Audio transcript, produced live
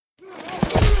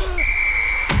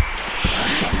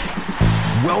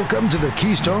Welcome to the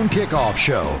Keystone Kickoff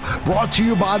Show, brought to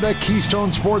you by the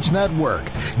Keystone Sports Network.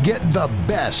 Get the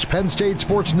best Penn State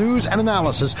sports news and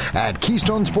analysis at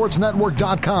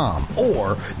KeystonesportsNetwork.com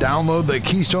or download the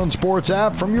Keystone Sports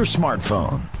app from your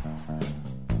smartphone.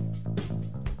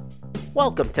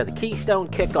 Welcome to the Keystone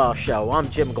Kickoff Show. I'm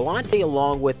Jim Galante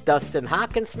along with Dustin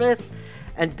Hockensmith.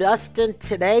 And Dustin,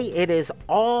 today it is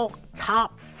all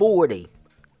top 40.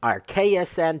 Our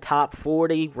KSN top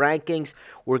 40 rankings.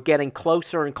 We're getting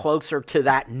closer and closer to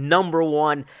that number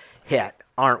one hit,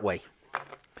 aren't we?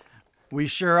 We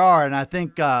sure are. And I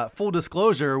think, full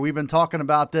disclosure, we've been talking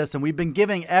about this and we've been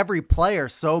giving every player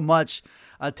so much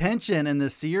attention in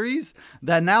this series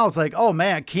that now it's like, oh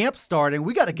man, camp's starting.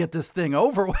 We got to get this thing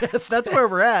over with. That's where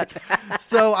we're at.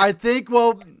 So I think,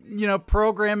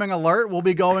 programming alert, we'll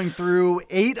be going through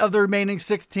 8 of the remaining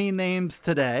 16 names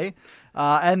today.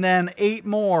 And then 8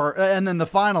 more, and then the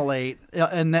final 8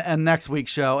 in next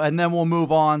week's show. And then we'll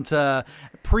move on to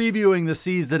previewing the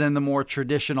season in the more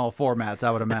traditional formats,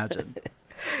 I would imagine.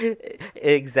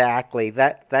 Exactly.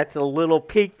 That's a little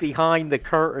peek behind the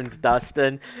curtains,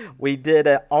 Dustin. We did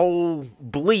an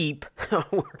old bleep.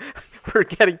 We're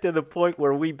getting to the point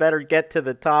where we better get to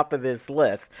the top of this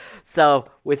list. So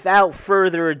without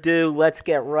further ado, let's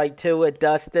get right to it,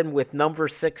 Dustin, with number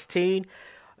 16.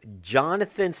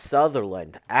 Jonathan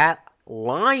Sutherland at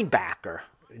linebacker,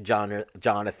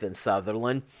 Jonathan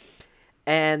Sutherland.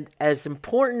 And as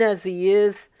important as he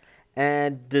is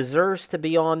and deserves to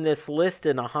be on this list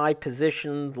in a high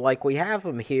position like we have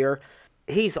him here,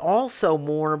 he's also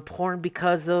more important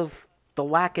because of the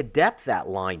lack of depth at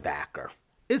linebacker.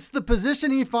 It's the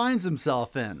position he finds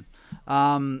himself in.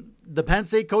 The Penn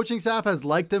State coaching staff has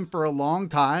liked him for a long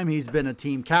time. He's been a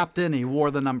team captain. He wore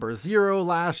the number 0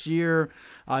 last year.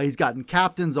 He's gotten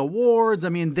captain's awards. I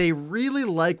mean, they really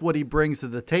like what he brings to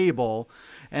the table.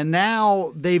 And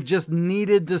now they've just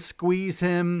needed to squeeze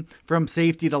him from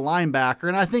safety to linebacker.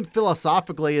 And I think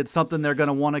philosophically, it's something they're going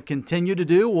to want to continue to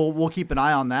do. We'll keep an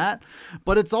eye on that.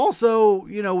 But it's also,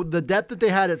 the depth that they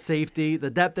had at safety, the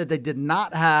depth that they did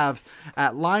not have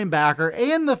at linebacker,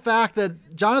 and the fact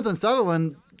that Jonathan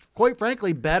Sutherland, quite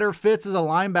frankly, better fits as a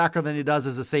linebacker than he does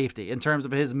as a safety in terms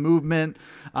of his movement.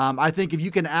 I think if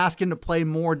you can ask him to play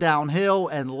more downhill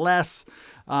and less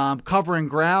covering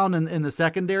ground in the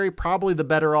secondary, probably the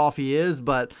better off he is.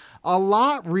 But a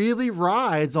lot really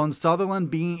rides on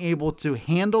Sutherland being able to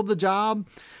handle the job,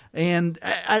 and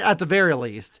at the very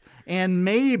least. And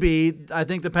maybe I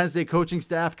think the Penn State coaching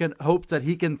staff hopes that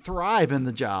he can thrive in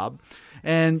the job.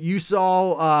 And you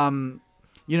saw,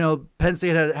 Penn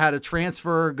State had a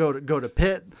transfer go to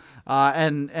Pitt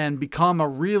and become a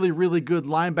really, really good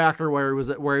linebacker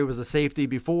where he was a safety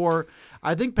before.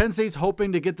 I think Penn State's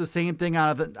hoping to get the same thing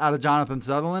out of Jonathan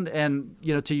Sutherland. And,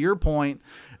 to your point,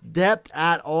 depth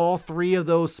at all 3 of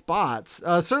those spots,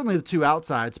 certainly the 2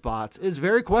 outside spots, is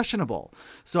very questionable.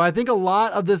 So I think a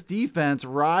lot of this defense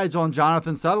rides on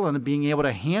Jonathan Sutherland and being able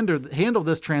to handle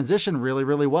this transition really,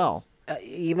 really well.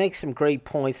 You make some great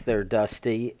points there,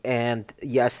 Dusty. And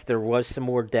yes, there was some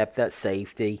more depth at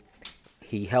safety.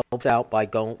 He helped out by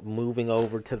moving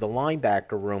over to the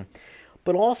linebacker room.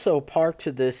 But also part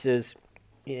to this is,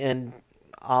 and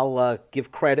I'll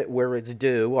give credit where it's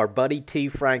due, our buddy T.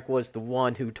 Frank was the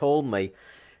one who told me,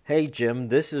 hey, Jim,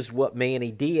 this is what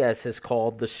Manny Diaz has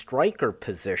called the striker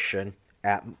position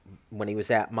when he was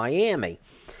at Miami.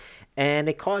 And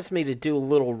it caused me to do a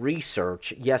little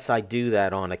research. Yes, I do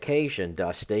that on occasion,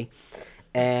 Dusty.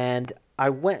 And I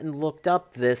went and looked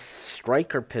up this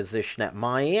striker position at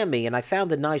Miami, and I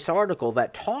found a nice article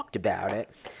that talked about it,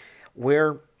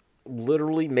 where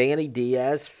literally Manny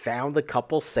Diaz found a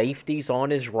couple safeties on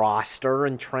his roster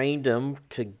and trained them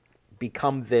to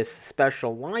become this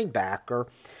special linebacker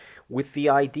with the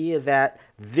idea that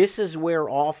this is where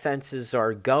offenses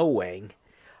are going,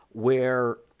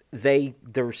 where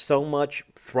there's so much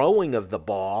throwing of the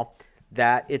ball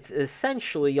that it's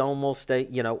essentially almost a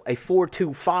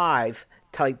 4-2-5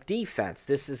 type defense.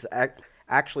 This is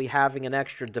actually having an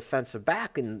extra defensive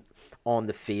back on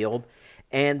the field,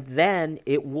 and then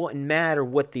it wouldn't matter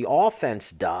what the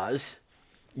offense does.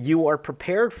 You are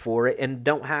prepared for it and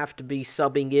don't have to be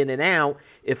subbing in and out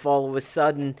if all of a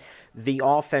sudden the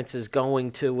offense is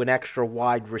going to an extra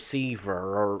wide receiver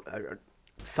or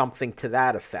something to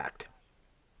that effect.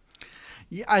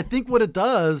 Yeah, I think what it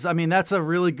does, that's a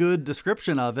really good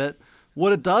description of it.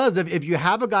 What it does, if you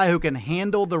have a guy who can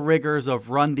handle the rigors of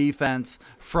run defense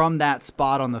from that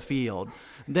spot on the field,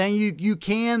 then you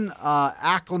can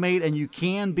acclimate and you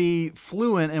can be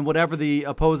fluent in whatever the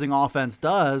opposing offense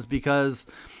does, because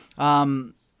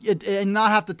and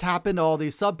not have to tap into all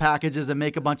these sub packages and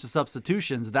make a bunch of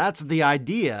substitutions. That's the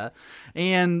idea.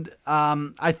 And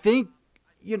I think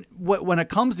when it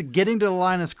comes to getting to the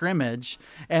line of scrimmage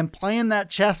and playing that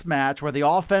chess match where the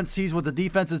offense sees what the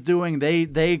defense is doing,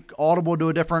 they audible to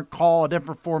a different call, a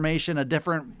different formation, a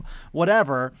different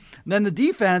whatever, then the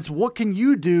defense, what can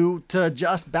you do to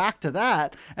adjust back to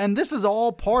that? And this is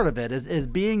all part of it, is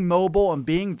being mobile and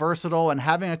being versatile and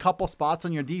having a couple spots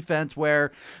on your defense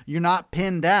where you're not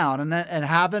pinned down, and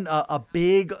having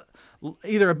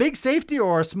either a big safety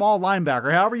or a small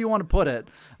linebacker, however you want to put it.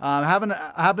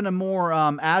 Having a more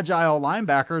agile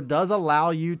linebacker does allow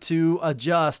you to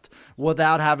adjust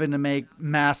without having to make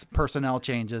mass personnel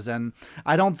changes. And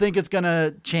I don't think it's going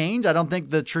to change. I don't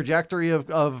think the trajectory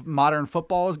of modern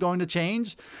football is going to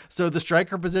change. So the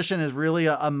striker position is really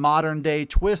a modern day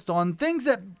twist on things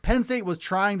that Penn State was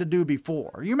trying to do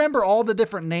before. You remember all the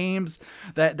different names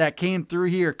that came through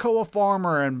here, Koa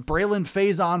Farmer and Braylon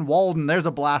Faison Walden. There's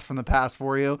a blast from the past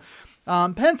for you.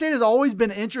 Penn State has always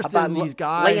been interested in these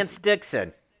guys.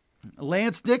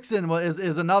 Lance Dixon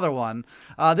is another one.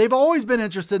 They've always been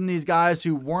interested in these guys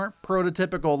who weren't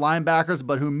prototypical linebackers,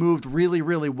 but who moved really,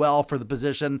 really well for the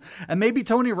position. And maybe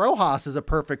Tony Rojas is a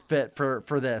perfect fit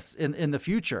for this in the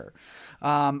future.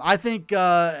 I think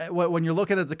when you're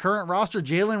looking at the current roster,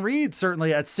 Jalen Reed,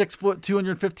 certainly at 6 foot,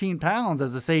 215 pounds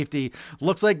as a safety,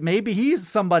 looks like maybe he's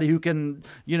somebody who can,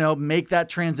 make that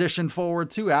transition forward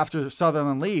too after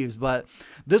Sutherland leaves. But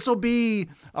this will be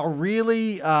a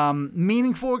really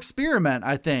meaningful experiment,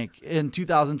 I think, in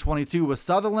 2022 with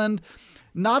Sutherland.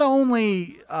 Not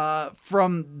only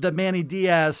from the Manny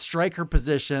Diaz striker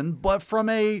position, but from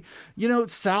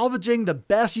salvaging the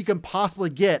best you can possibly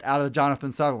get out of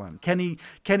Jonathan Sutherland. Can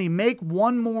he make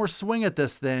one more swing at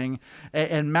this thing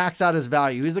and max out his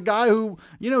value? He's a guy who,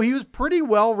 he was pretty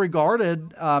well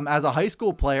regarded as a high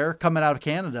school player coming out of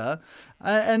Canada.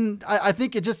 And I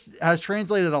think it just has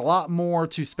translated a lot more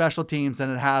to special teams than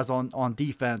it has on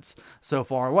defense so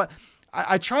far.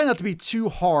 I try not to be too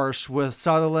harsh with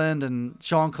Sutherland and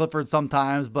Sean Clifford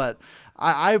sometimes, but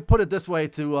I put it this way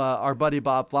to our buddy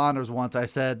Bob Flanders once. I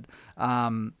said,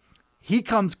 he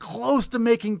comes close to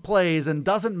making plays and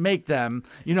doesn't make them,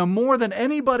 more than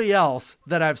anybody else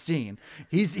that I've seen.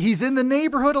 He's in the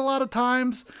neighborhood a lot of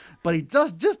times, but he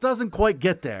just doesn't quite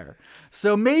get there.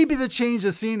 So maybe the change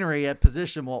of scenery at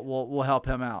position will help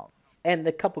him out. And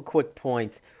a couple quick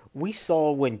points. We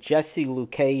saw when Jesse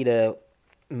Luketa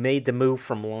made the move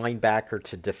from linebacker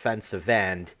to defensive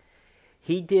end,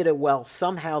 he did it well.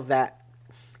 Somehow that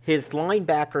his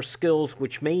linebacker skills,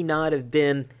 which may not have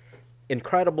been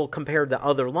incredible compared to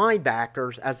other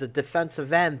linebackers, as a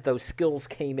defensive end, those skills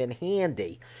came in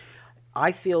handy.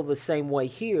 I feel the same way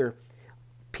here.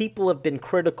 People have been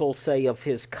critical, say, of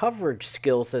his coverage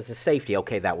skills as a safety.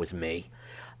 Okay, that was me.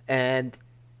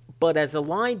 But as a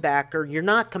linebacker, you're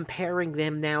not comparing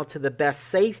them now to the best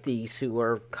safeties who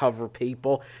are cover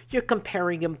people. You're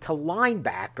comparing them to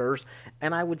linebackers.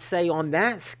 And I would say on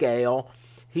that scale,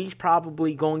 he's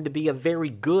probably going to be a very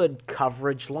good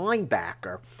coverage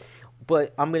linebacker.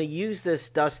 But I'm going to use this,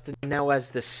 Dustin, now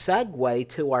as the segue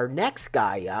to our next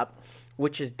guy up,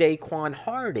 which is Daquan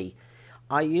Hardy.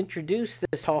 I introduced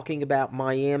this talking about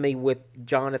Miami with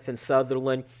Jonathan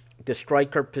Sutherland, the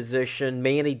striker position.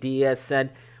 Manny Diaz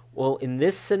said, well, in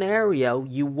this scenario,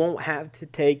 you won't have to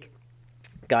take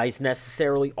guys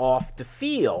necessarily off the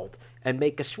field and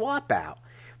make a swap out.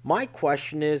 My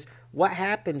question is, what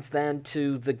happens then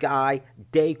to the guy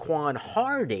Daquan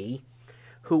Hardy,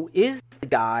 who is the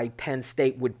guy Penn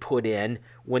State would put in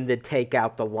when they take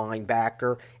out the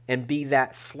linebacker and be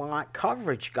that slot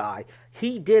coverage guy?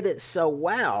 He did it so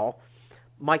well.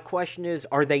 My question is,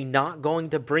 are they not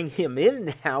going to bring him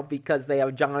in now because they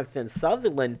have Jonathan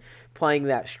Sutherland playing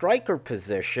that striker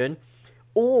position?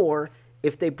 Or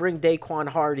if they bring Daquan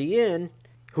Hardy in,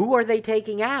 who are they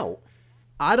taking out?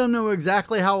 I don't know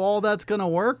exactly how all that's going to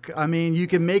work. I mean, you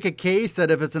can make a case that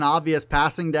if it's an obvious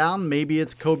passing down, maybe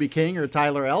it's Kobe King or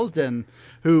Tyler Elsdon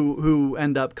who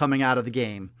end up coming out of the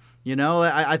game.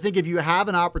 I think if you have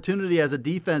an opportunity as a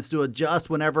defense to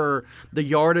adjust whenever the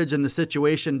yardage and the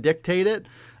situation dictate it,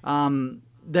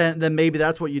 then maybe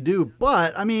that's what you do.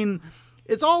 But, I mean,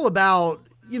 it's all about,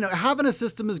 having a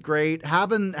system is great.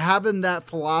 Having that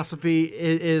philosophy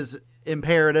is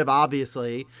imperative,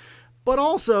 obviously. But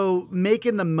also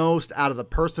making the most out of the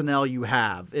personnel you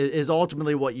have is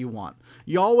ultimately what you want.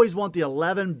 You always want the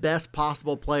 11 best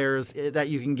possible players that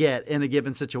you can get in a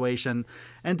given situation.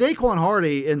 And Daquan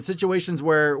Hardy, in situations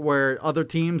where other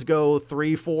teams go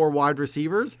 3-4 wide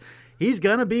receivers, he's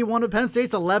going to be one of Penn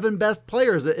State's 11 best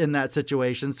players in that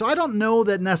situation. So I don't know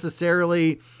that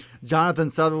necessarily Jonathan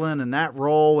Sutherland in that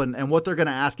role and what they're going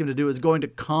to ask him to do is going to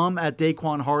come at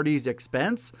Daquan Hardy's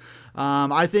expense.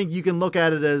 I think you can look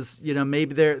at it as,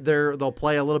 maybe they'll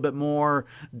play a little bit more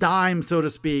dime, so to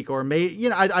speak, or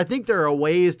I think there are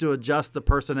ways to adjust the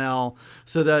personnel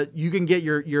so that you can get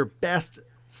your best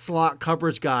slot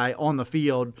coverage guy on the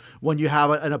field when you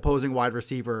have an opposing wide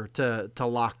receiver to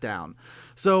lock down.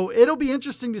 So it'll be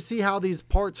interesting to see how these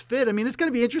parts fit. I mean, it's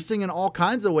going to be interesting in all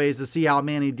kinds of ways to see how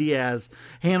Manny Diaz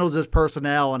handles his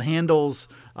personnel and handles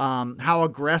how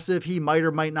aggressive he might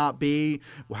or might not be,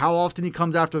 how often he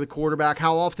comes after the quarterback,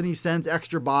 how often he sends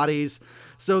extra bodies.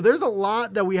 So there's a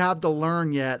lot that we have to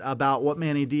learn yet about what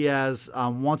Manny Diaz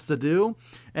wants to do.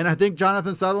 And I think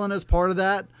Jonathan Sutherland is part of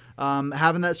that.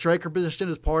 Having that striker position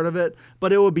is part of it,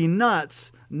 but it would be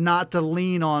nuts not to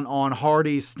lean on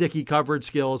Hardy's sticky coverage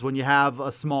skills when you have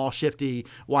a small, shifty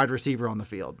wide receiver on the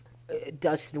field.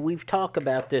 Dustin, we've talked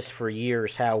about this for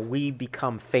years, how we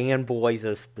become fanboys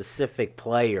of specific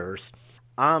players.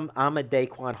 I'm a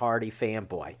Daquan Hardy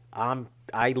fanboy.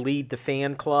 I lead the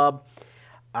fan club.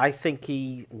 I think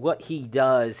what he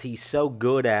does, he's so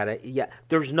good at it. Yeah,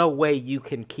 there's no way you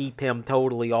can keep him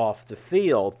totally off the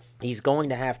field. He's going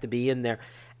to have to be in there.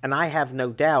 And I have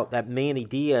no doubt that Manny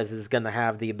Diaz is going to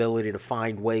have the ability to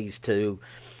find ways to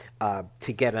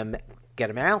get him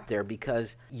out there,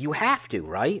 because you have to,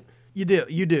 right? You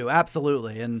do,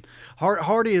 absolutely. And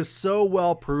Hardy is so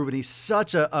well proven. He's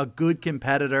such a good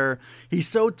competitor. He's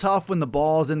so tough when the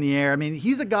ball's in the air. I mean,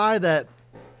 he's a guy that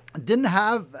didn't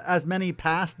have as many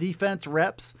pass defense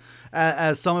reps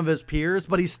as some of his peers,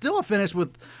 but he still finished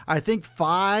with, I think,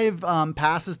 5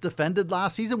 passes defended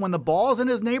last season. When the ball's in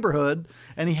his neighborhood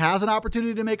and he has an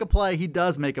opportunity to make a play, he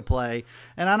does make a play.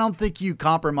 And I don't think you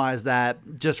compromise that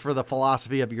just for the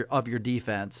philosophy of your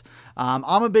defense.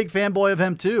 I'm a big fanboy of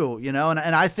him too, and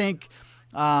I think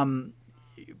Penn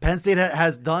State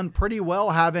has done pretty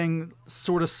well having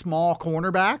sort of small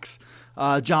cornerbacks.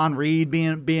 John Reed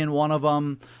being one of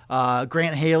them,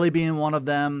 Grant Haley being one of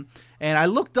them. And I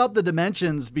looked up the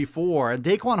dimensions before, and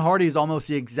Daquan Hardy is almost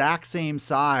the exact same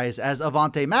size as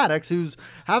Avonte Maddox, who's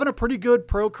having a pretty good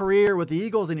pro career with the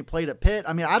Eagles, and he played at Pitt.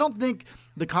 I mean, I don't think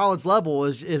the college level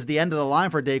is the end of the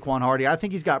line for Daquan Hardy. I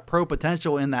think he's got pro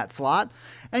potential in that slot.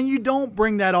 And you don't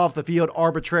bring that off the field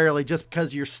arbitrarily just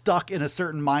because you're stuck in a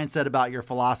certain mindset about your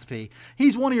philosophy.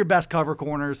 He's one of your best cover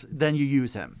corners, then you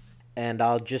use him. And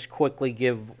I'll just quickly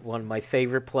give one of my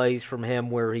favorite plays from him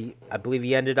where I believe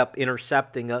he ended up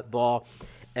intercepting that ball,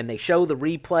 and they show the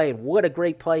replay, and what a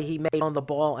great play he made on the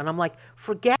ball. And I'm like,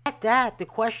 forget that. The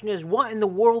question is, what in the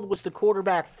world was the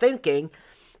quarterback thinking?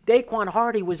 Daquan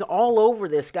Hardy was all over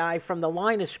this guy from the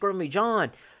line of scrimmage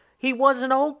on. He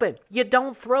wasn't open. You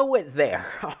don't throw it there.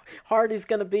 Hardy's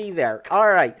going to be there. All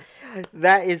right.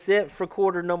 That is it for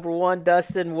quarter number 1.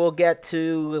 Dustin, we'll get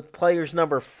to players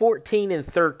number 14 and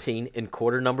 13 in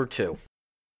quarter number 2.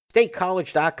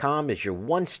 StateCollege.com is your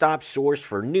one-stop source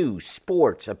for news,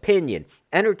 sports, opinion,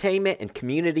 entertainment, and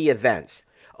community events.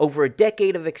 Over a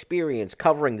decade of experience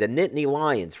covering the Nittany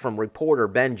Lions from reporter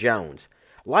Ben Jones.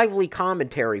 Lively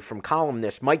commentary from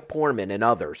columnist Mike Poorman and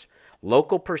others.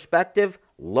 Local perspective,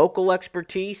 local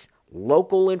expertise,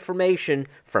 local information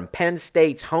from Penn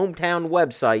State's hometown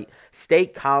website,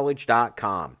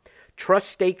 StateCollege.com.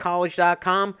 Trust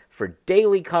StateCollege.com for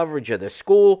daily coverage of the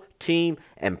school, team,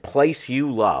 and place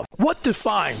you love. What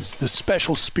defines the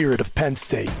special spirit of Penn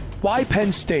State? Why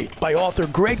Penn State by author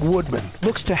Greg Woodman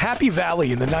looks to Happy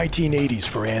Valley in the 1980s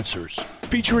for answers.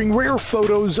 Featuring rare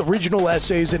photos, original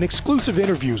essays, and exclusive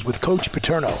interviews with Coach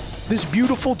Paterno. This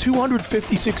beautiful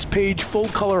 256-page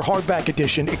full-color hardback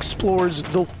edition explores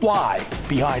the why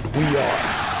behind We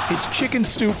Are. It's chicken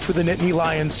soup for the Nittany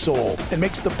Lions soul and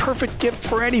makes the perfect gift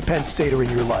for any Penn Stater in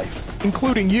your life,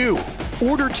 including you.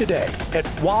 Order today at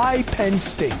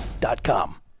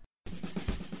whypennstate.com.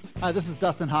 Hi, this is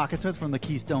Dustin Hawkinsmith from the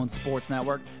Keystone Sports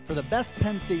Network. For the best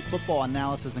Penn State football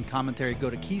analysis and commentary,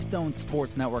 go to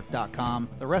KeystoneSportsNetwork.com.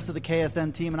 The rest of the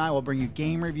KSN team and I will bring you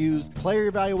game reviews, player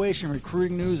evaluation,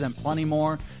 recruiting news, and plenty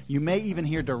more. You may even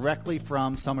hear directly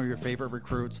from some of your favorite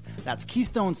recruits. That's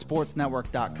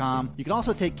KeystoneSportsNetwork.com. You can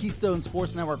also take Keystone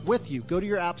Sports Network with you. Go to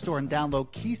your app store and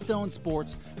download Keystone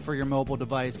Sports for your mobile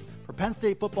device. For Penn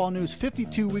State football news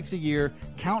 52 weeks a year,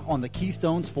 count on the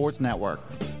Keystone Sports Network.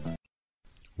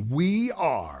 We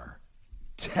are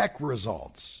Tech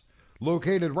Results,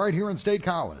 located right here in State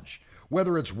College.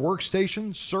 Whether it's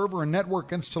workstation, server and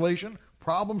network installation,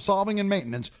 problem solving and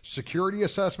maintenance, security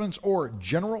assessments, or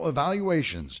general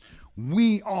evaluations,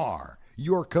 we are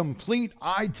your complete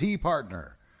IT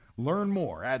partner. Learn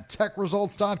more at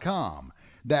techresults.com.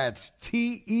 That's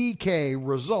TEK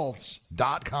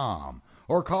results.com.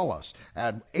 or call us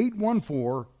at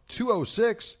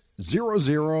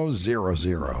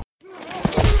 814-206-0000.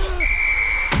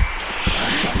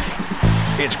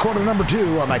 It's quarter number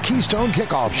 2 on the Keystone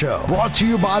Kickoff Show, brought to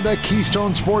you by the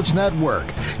Keystone Sports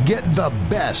Network. Get the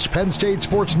best Penn State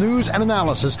sports news and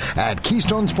analysis at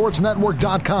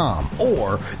KeystoneSportsNetwork.com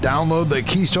or download the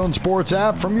Keystone Sports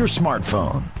app from your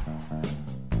smartphone.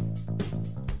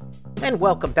 And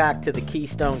welcome back to the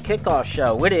Keystone Kickoff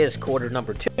Show. It is quarter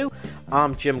number 2.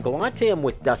 I'm Jim Galante. I'm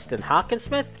with Dustin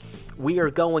Hockensmith. We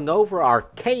are going over our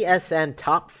KSN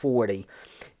Top 40.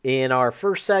 In our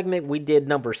first segment, we did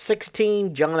number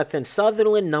 16, Jonathan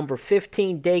Sutherland, number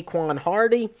 15, Daquan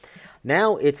Hardy.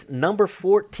 Now it's number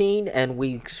 14, and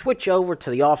we switch over to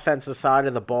the offensive side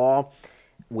of the ball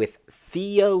with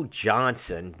Theo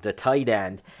Johnson, the tight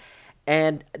end.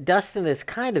 And Dustin, is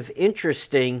kind of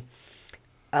interesting.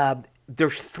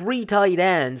 There's 3 tight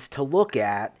ends to look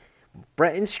at.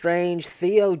 Brenton Strange,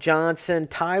 Theo Johnson,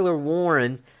 Tyler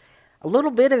Warren. A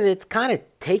little bit of it's kind of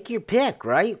take your pick,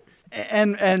 right?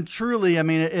 And truly, I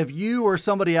mean, if you or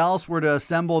somebody else were to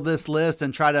assemble this list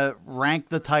and try to rank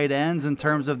the tight ends in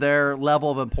terms of their level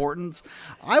of importance,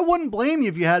 I wouldn't blame you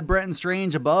if you had Brenton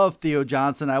Strange above Theo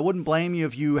Johnson. I wouldn't blame you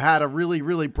if you had a really,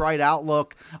 really bright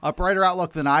outlook, a brighter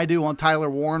outlook than I do on Tyler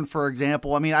Warren, for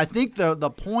example. I mean, I think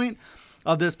the point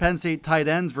of this Penn State tight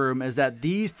ends room is that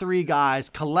these 3 guys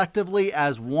collectively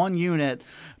as one unit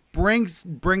bring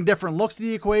different looks to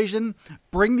the equation,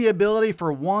 bring the ability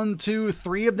for 1, 2,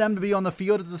 3 of them to be on the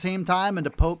field at the same time and to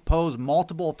pose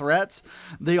multiple threats.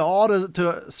 They all,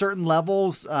 to certain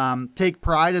levels, take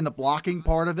pride in the blocking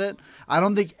part of it. I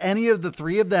don't think any of the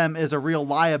 3 of them is a real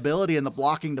liability in the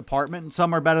blocking department, and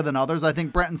some are better than others. I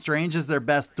think Brenton Strange is their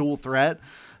best dual threat.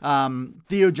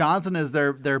 Theo Johnson is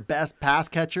their best pass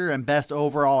catcher and best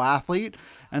overall athlete.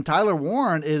 And Tyler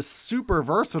Warren is super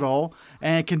versatile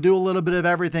and can do a little bit of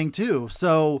everything too.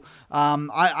 So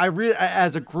I really,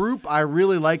 as a group, I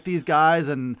really like these guys.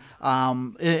 And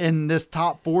in this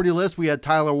top 40 list, we had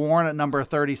Tyler Warren at number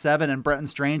 37 and Brenton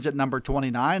Strange at number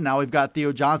 29. Now we've got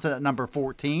Theo Johnson at number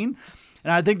 14.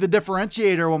 And I think the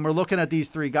differentiator when we're looking at these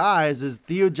 3 guys is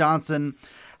Theo Johnson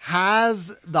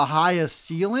has the highest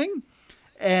ceiling.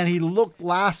 And he looked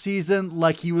last season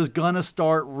like he was going to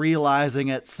start realizing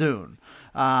it soon.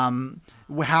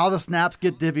 How the snaps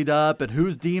get divvied up and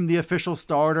who's deemed the official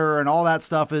starter and all that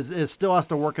stuff is still has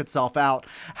to work itself out.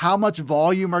 How much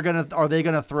volume are they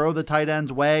going to throw the tight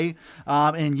end's way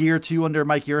in year 2 under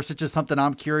Mike Yurcich is something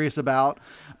I'm curious about.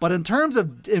 But in terms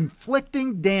of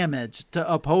inflicting damage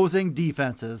to opposing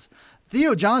defenses,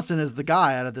 Theo Johnson is the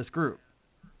guy out of this group.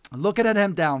 Looking at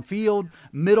him downfield,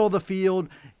 middle of the field,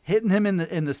 hitting him in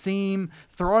the seam,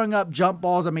 throwing up jump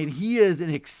balls. I mean, he is an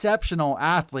exceptional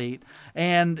athlete,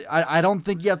 and I don't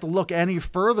think you have to look any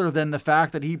further than the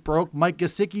fact that he broke Mike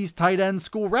Gesicki's tight end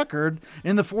school record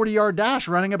in the 40-yard dash,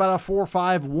 running about a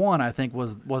 4.51, I think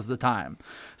was the time.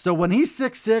 So when he's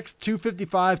 6'6",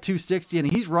 255, 260,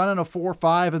 and he's running a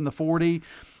 4.5 in the 40,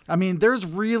 I mean, there's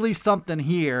really something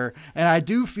here, and I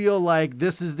do feel like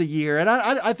this is the year. And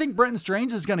I think Brenton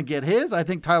Strange is going to get his. I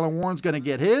think Tyler Warren's going to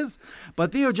get his.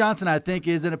 But Theo Johnson, I think,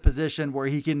 is in a position where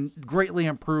he can greatly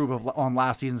improve on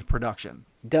last season's production.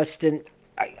 Dustin,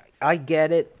 I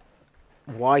get it.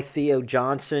 Why Theo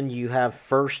Johnson you have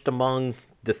first among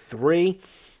the 3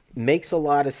 makes a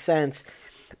lot of sense.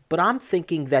 But I'm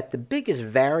thinking that the biggest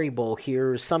variable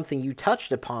here is something you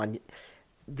touched upon.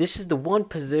 This is the one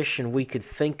position we could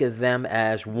think of them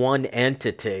as one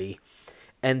entity.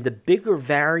 And the bigger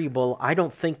variable, I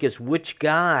don't think, is which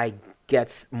guy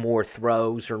gets more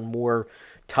throws or more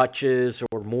touches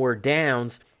or more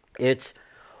downs. It's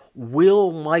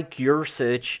will Mike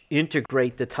Yurcich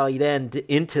integrate the tight end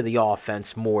into the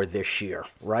offense more this year,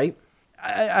 right?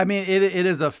 I mean, it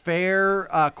is a fair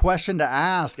question to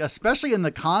ask, especially in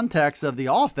the context of the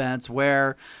offense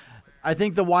where I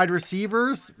think the wide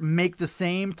receivers make the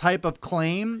same type of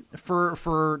claim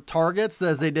for targets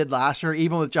as they did last year,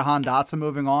 even with Jahan Dotson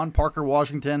moving on. Parker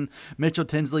Washington, Mitchell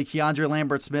Tinsley, Keandre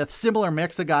Lambert-Smith, similar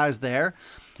mix of guys there.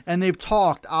 And they've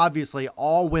talked, obviously,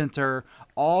 all winter,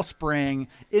 all spring,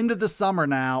 into the summer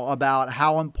now about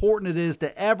how important it is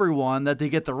to everyone that they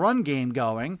get the run game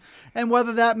going. And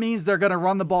whether that means they're going to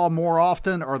run the ball more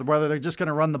often or whether they're just going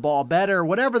to run the ball better,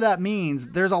 whatever that means,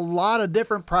 there's a lot of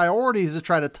different priorities to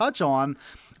try to touch on.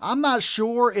 I'm not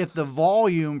sure if the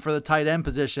volume for the tight end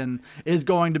position is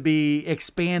going to be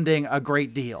expanding a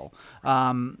great deal.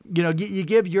 You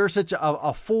give Yurcich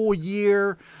a full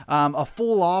year, a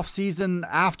full off season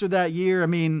after that year. I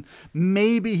mean,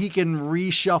 maybe he can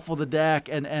reshuffle the deck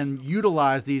and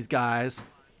utilize these guys.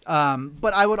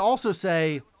 But I would also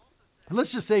say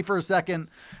let's just say for a second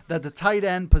that the tight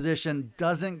end position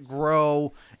doesn't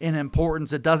grow in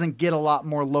importance. It doesn't get a lot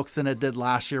more looks than it did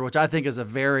last year, which I think is a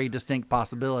very distinct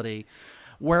possibility.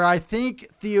 Where I think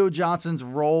Theo Johnson's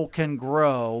role can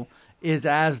grow is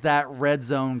as that red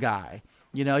zone guy.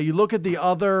 You know, you look at the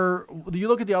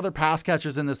other pass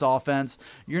catchers in this offense,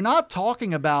 you're not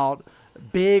talking about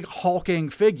big hulking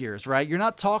figures, right? You're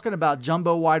not talking about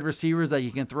jumbo wide receivers that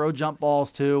you can throw jump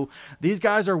balls to. These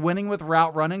guys are winning with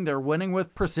route running. They're winning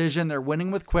with precision. They're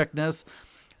winning with quickness.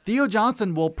 Theo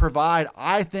Johnson will provide,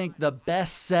 I think, the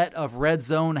best set of red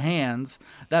zone hands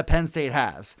that Penn State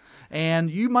has.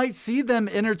 And you might see them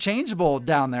interchangeable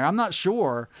down there. I'm not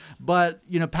sure. But,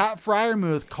 you know, Pat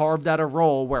Freiermuth carved out a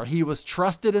role where he was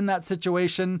trusted in that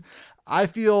situation. I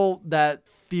feel that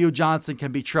Theo Johnson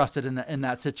can be trusted in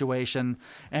that situation.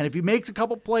 And if he makes a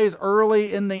couple plays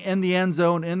early in the end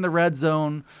zone, in the red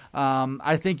zone,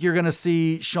 I think you're going to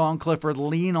see Sean Clifford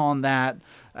lean on that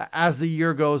as the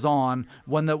year goes on.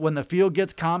 When the field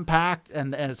gets compact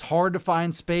and it's hard to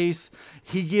find space,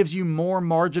 he gives you more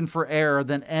margin for error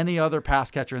than any other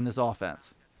pass catcher in this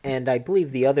offense. And I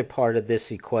believe the other part of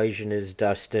this equation is,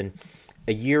 Dustin,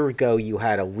 a year ago you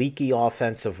had a leaky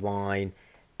offensive line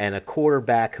and a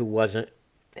quarterback who wasn't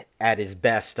at his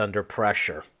best under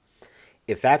pressure.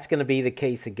 If that's going to be the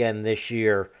case again this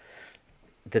year,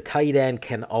 the tight end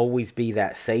can always be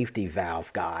that safety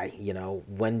valve guy. You know,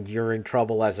 when you're in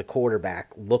trouble as a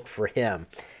quarterback, look for him.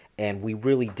 And we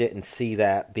really didn't see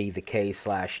that be the case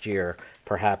last year.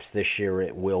 Perhaps this year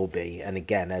it will be. And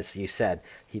again, as you said,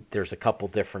 there's a couple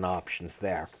different options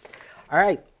there. All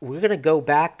right, we're going to go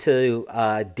back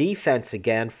to defense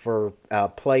again for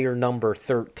player number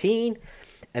 13.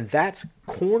 And that's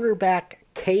cornerback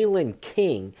Kalen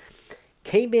King.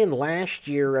 Came in last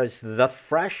year as the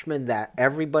freshman that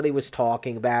everybody was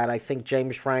talking about. I think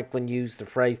James Franklin used the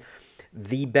phrase,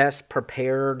 the best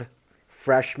prepared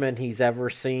freshman he's ever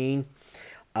seen.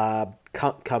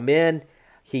 Come in.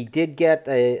 He did get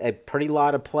a pretty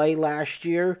lot of play last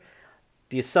year.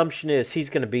 The assumption is he's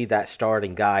going to be that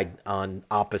starting guy on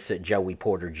opposite Joey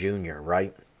Porter Jr.,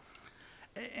 right?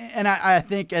 And I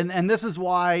think, and this is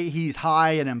why he's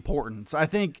high in importance. I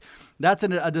think that's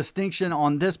a distinction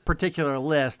on this particular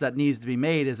list that needs to be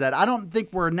made, is that I don't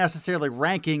think we're necessarily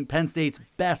ranking Penn State's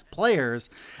best players.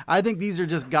 I think these are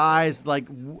just guys like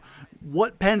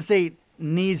what Penn State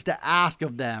needs to ask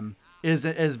of them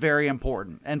is very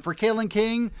important. And for Kalen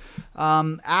King,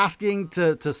 asking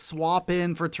to swap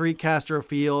in for Tariq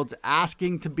Castro-Fields,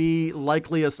 asking to be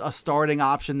likely a starting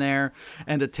option there,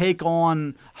 and to take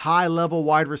on high-level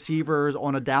wide receivers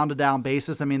on a down-to-down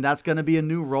basis, I mean, that's going to be a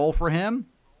new role for him.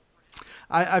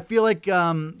 I feel like,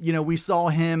 we saw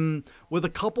him with a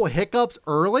couple hiccups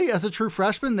early as a true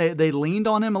freshman. They leaned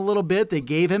on him a little bit. They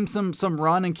gave him some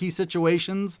run in key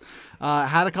situations,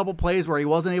 had a couple plays where he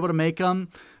wasn't able to make them.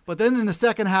 But then in the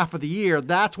second half of the year,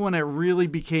 that's when it really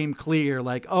became clear,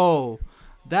 like, oh,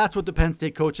 that's what the Penn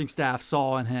State coaching staff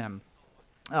saw in him.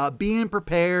 Being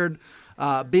prepared,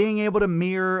 being able to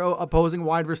mirror opposing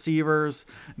wide receivers,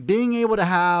 being able to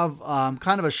have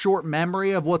kind of a short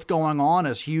memory of what's going on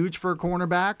is huge for a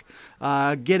cornerback.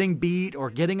 Getting beat or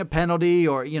getting a penalty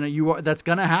or, that's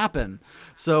going to happen.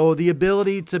 So the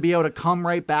ability to be able to come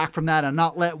right back from that and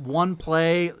not let one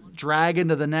play drag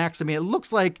into the next. I mean, it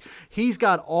looks like he's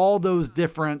got all those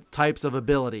different types of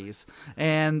abilities.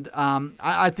 And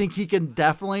I think he can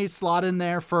definitely slot in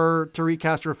there for Tariq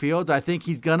Castro-Fields. I think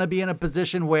he's going to be in a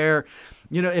position where,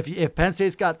 if Penn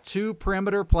State's got two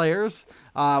perimeter players,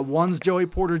 one's Joey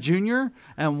Porter Jr.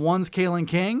 and one's Kalen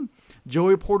King,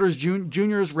 Joey Porter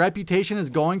Jr.'s reputation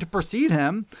is going to precede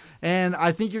him. And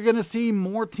I think you're going to see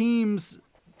more teams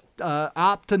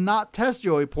opt to not test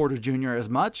Joey Porter Jr. as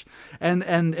much,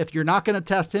 and if you're not going to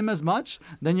test him as much,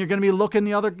 then you're going to be looking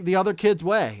the other kid's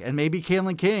way, and maybe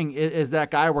Kalen King is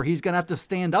that guy where he's going to have to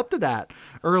stand up to that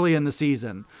early in the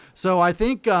season. So I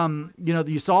think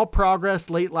you saw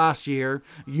progress late last year.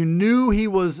 You knew he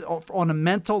was on a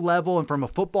mental level and from a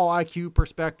football IQ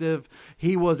perspective,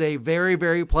 he was a very,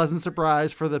 very pleasant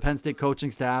surprise for the Penn State coaching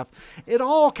staff. It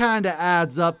all kind of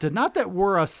adds up to, not that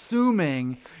we're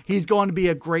assuming he's going to be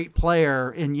a great player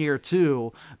in year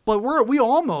two, but we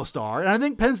almost are, and I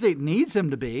think Penn State needs him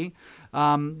to be.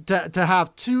 To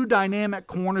have two dynamic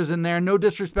corners in there. No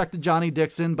disrespect to Johnny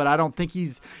Dixon, but I don't think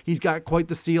he's got quite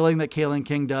the ceiling that Kalen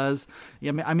King does.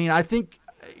 I mean, I think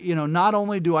not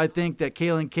only do I think that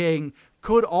Kalen King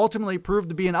could ultimately prove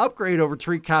to be an upgrade over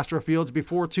Tariq Castro-Fields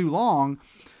before too long,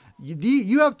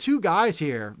 You have two guys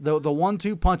here, the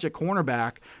 1-2 punch at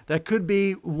cornerback, that could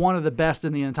be one of the best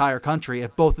in the entire country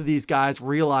if both of these guys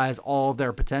realize all of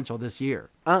their potential this year.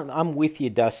 I'm with you,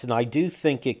 Dustin. I do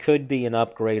think it could be an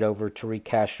upgrade over Tariq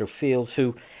Castro-Fields,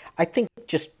 who I think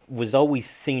just was always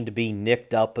seemed to be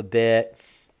nicked up a bit,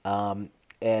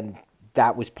 and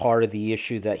that was part of the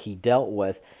issue that he dealt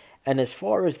with. And as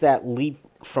far as that leap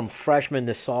from freshman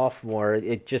to sophomore,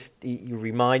 you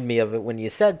remind me of it when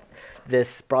you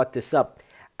brought this up.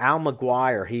 Al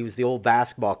McGuire, he was the old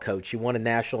basketball coach. He won a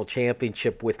national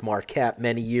championship with Marquette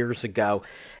many years ago.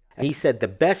 And he said the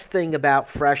best thing about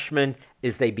freshmen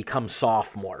is they become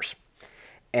sophomores.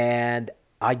 And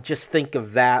I just think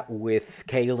of that with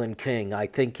Kalen King. I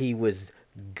think he was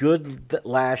good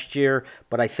last year,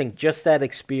 but I think just that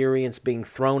experience being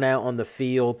thrown out on the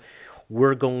field,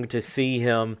 we're going to see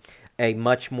him a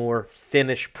much more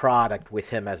finished product with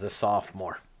him as a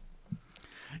sophomore.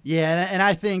 Yeah, and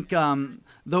I think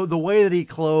the way that he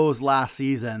closed last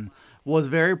season was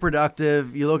very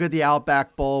productive. You look at the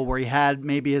Outback Bowl where he had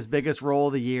maybe his biggest role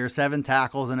of the year, 7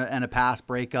 tackles and a pass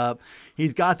breakup.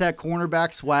 He's got that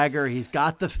cornerback swagger. He's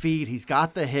got the feet. He's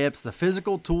got the hips. The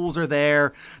physical tools are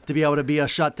there to be able to be a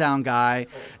shutdown guy.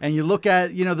 And you look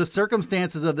at, the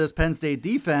circumstances of this Penn State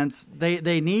defense,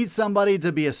 they need somebody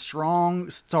to be a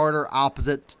strong starter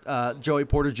opposite Joey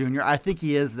Porter Jr. I think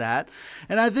he is that.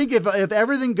 And I think if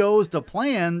everything goes to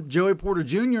plan, Joey Porter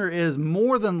Jr. is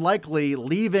more than likely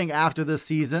leaving after this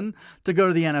season to go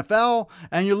to the NFL.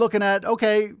 And you're looking at,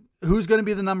 okay, who's going to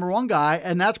be the number 1 guy?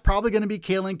 And that's probably going to be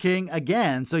Kalen King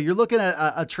again. So you're looking at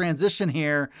a transition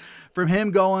here from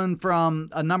him going from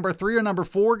a number 3 or number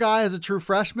 4 guy as a true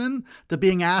freshman to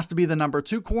being asked to be the number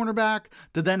 2 cornerback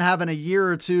to then having a year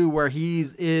or two where he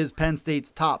is Penn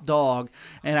State's top dog.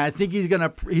 And I think he's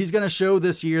gonna show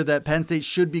this year that Penn State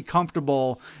should be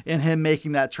comfortable in him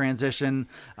making that transition.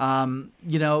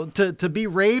 To be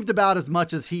raved about as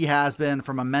much as he has been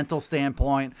from a mental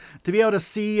standpoint, to be able to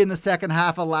see in the second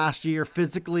half of last year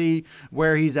physically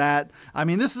where he's at. I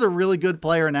mean, this is a really good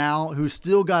player now who's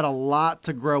still got a lot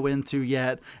to grow into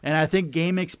yet, and I think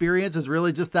game experience is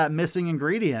really just that missing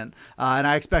ingredient, and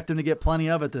I expect him to get plenty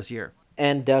of it this year.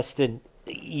 And Dustin,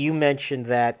 you mentioned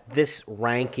that this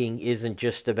ranking isn't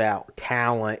just about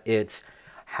talent, it's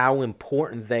how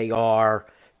important they are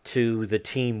to the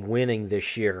team winning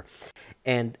this year.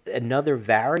 And another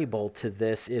variable to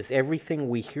this is everything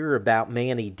we hear about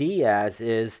Manny Diaz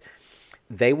is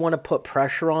they want to put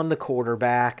pressure on the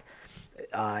quarterback.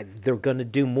 They're going to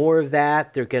do more of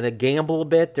that. They're going to gamble a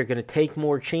bit. They're going to take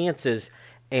more chances.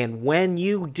 And when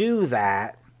you do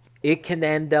that, it can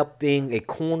end up being a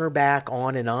cornerback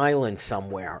on an island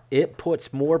somewhere. It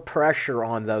puts more pressure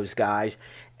on those guys,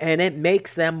 and it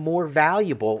makes them more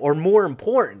valuable or more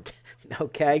important,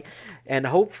 okay? And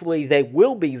hopefully they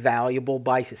will be valuable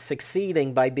by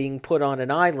succeeding by being put on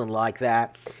an island like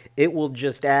that. It will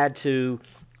just add to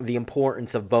the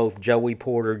importance of both Joey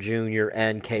Porter Jr.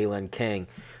 and Kalen King.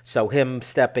 So him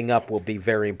stepping up will be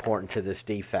very important to this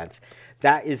defense.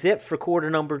 That is it for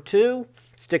quarter number 2.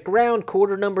 Stick around,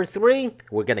 quarter number 3.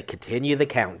 We're going to continue the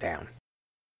countdown.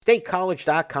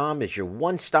 StateCollege.com is your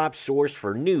one-stop source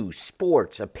for news,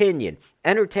 sports, opinion,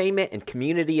 entertainment, and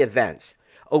community events.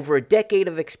 Over a decade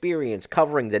of experience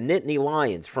covering the Nittany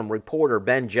Lions from reporter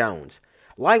Ben Jones.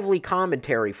 Lively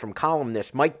commentary from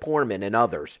columnist Mike Poorman and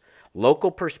others.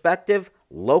 Local perspective,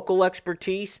 local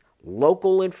expertise,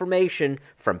 local information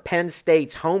from Penn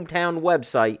State's hometown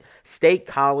website,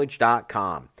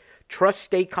 statecollege.com. Trust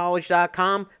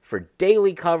statecollege.com for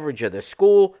daily coverage of the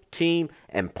school, team,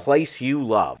 and place you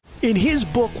love. In his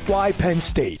book, Why Penn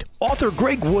State, author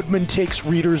Greg Woodman takes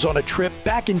readers on a trip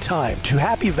back in time to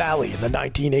Happy Valley in the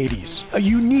 1980s, a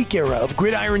unique era of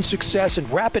gridiron success and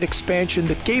rapid expansion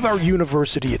that gave our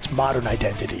university its modern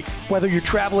identity. Whether you're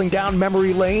traveling down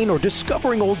memory lane or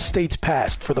discovering Old State's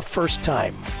past for the first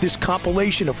time, this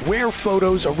compilation of rare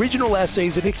photos, original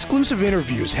essays, and exclusive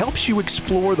interviews helps you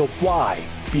explore the why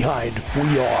behind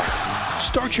We Are.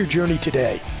 Start your journey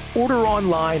today. Order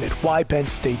online at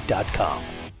whypennstate.com.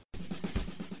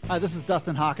 Hi, this is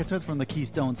Dustin Hawkinsmith from the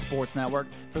Keystone Sports Network.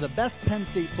 For the best Penn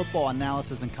State football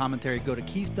analysis and commentary, go to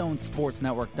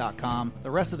KeystoneSportsNetwork.com.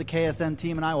 The rest of the KSN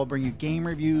team and I will bring you game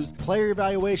reviews, player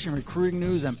evaluation, recruiting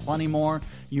news, and plenty more.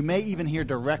 You may even hear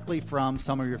directly from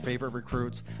some of your favorite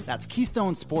recruits. That's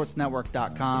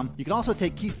KeystoneSportsNetwork.com. You can also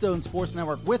take Keystone Sports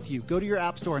Network with you. Go to your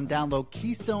app store and download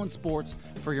Keystone Sports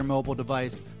for your mobile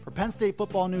device. For Penn State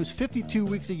football news 52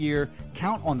 weeks a year,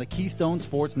 count on the Keystone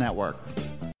Sports Network.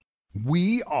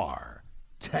 We are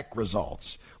Tech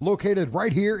Results. Located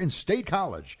right here in State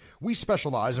College, we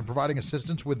specialize in providing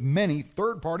assistance with many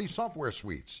third-party software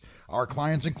suites. Our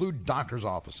clients include doctors'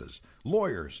 offices,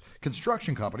 lawyers,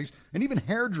 construction companies, and even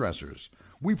hairdressers.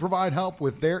 We provide help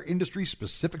with their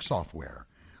industry-specific software.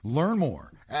 Learn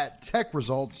more at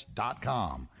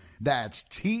techresults.com. That's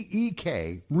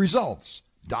TEK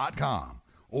results.com.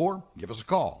 Or give us a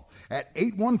call at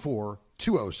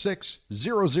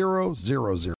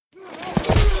 814-206-0000.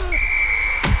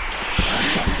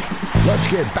 Let's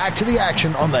get back to the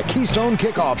action on the Keystone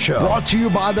Kickoff Show. Brought to you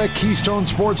by the Keystone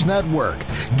Sports Network.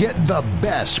 Get the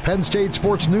best Penn State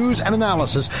sports news and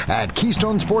analysis at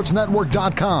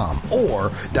KeystoneSportsNetwork.com or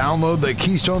download the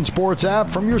Keystone Sports app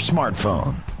from your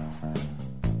smartphone.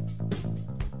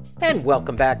 And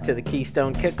welcome back to the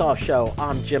Keystone Kickoff Show.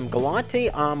 I'm Jim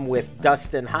Galante. I'm with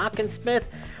Dustin Hockensmith.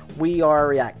 We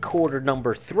are at quarter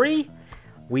number 3.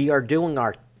 We are doing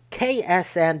our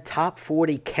KSN Top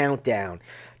 40 Countdown.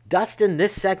 Dustin,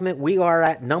 this segment we are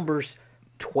at numbers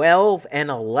 12 and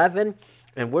 11,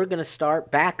 and we're going to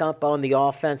start back up on the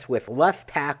offense with left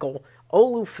tackle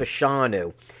Olu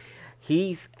Fashanu.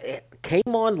 He came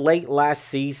on late last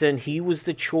season. He was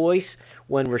the choice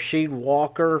when Rasheed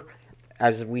Walker,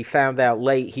 as we found out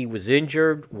late, he was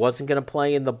injured, wasn't going to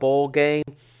play in the bowl game.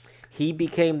 He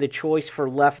became the choice for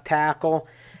left tackle,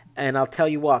 and I'll tell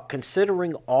you what,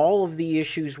 considering all of the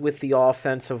issues with the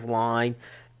offensive line,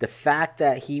 the fact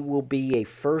that he will be a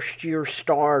first-year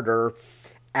starter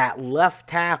at left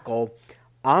tackle,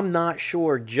 I'm not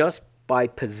sure just by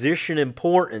position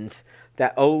importance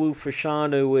that Olu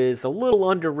Fashanu is a little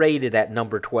underrated at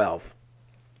number 12.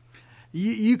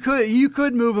 You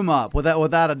could move him up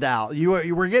without a doubt.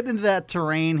 We're getting into that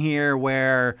terrain here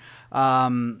where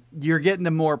you're getting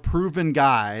to more proven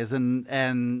guys,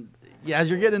 and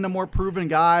as you're getting into more proven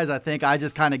guys, I think I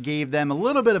just kind of gave them a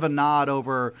little bit of a nod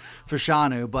over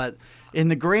Fashanu. But in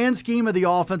the grand scheme of the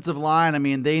offensive line, I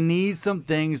mean, they need some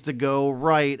things to go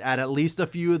right at least a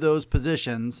few of those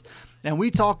positions. And we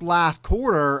talked last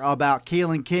quarter about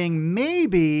Kalen King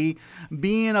maybe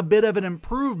being a bit of an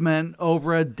improvement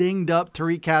over a dinged-up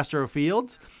Tariq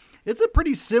Castro-Fields. It's a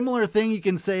pretty similar thing you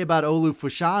can say about Olu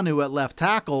Fashanu at left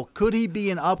tackle. Could he be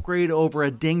an upgrade over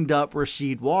a dinged-up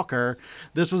Rasheed Walker?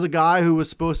 This was a guy who was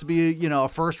supposed to be, a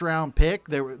first-round pick.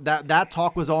 That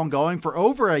talk was ongoing for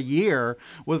over a year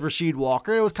with Rasheed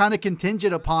Walker. It was kind of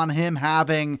contingent upon him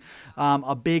having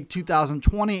a big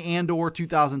 2020 and or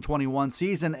 2021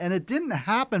 season, and it didn't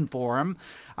happen for him.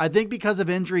 I think because of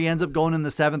injury, he ends up going in the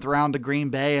 7th round to Green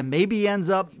Bay, and maybe he ends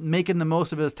up making the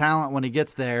most of his talent when he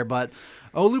gets there. But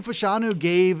Olu Fashanu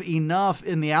gave enough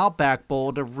in the Outback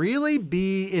Bowl to really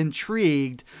be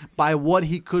intrigued by what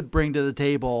he could bring to the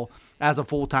table as a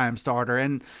full-time starter.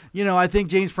 And, I think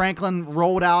James Franklin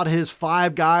rolled out his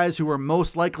 5 guys who were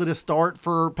most likely to start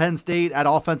for Penn State at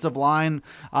offensive line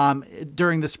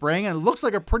during the spring. And it looks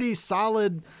like a pretty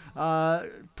solid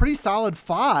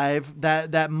 5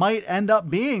 that might end up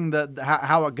being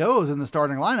how it goes in the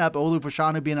starting lineup. Olu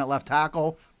Fashanu being at left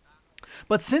tackle.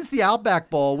 But since the Outback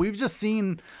Bowl, we've just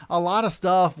seen a lot of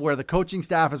stuff where the coaching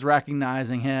staff is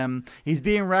recognizing him. He's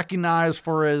being recognized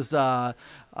for his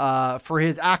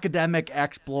academic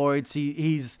exploits.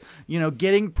 He's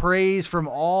getting praise from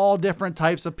all different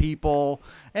types of people.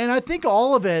 And I think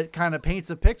all of it kind of paints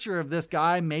a picture of this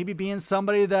guy maybe being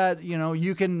somebody that,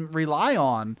 you can rely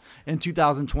on in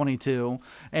 2022.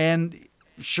 And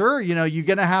sure, you're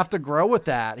going to have to grow with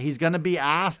that. He's going to be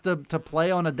asked to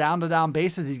play on a down-to-down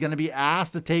basis. He's going to be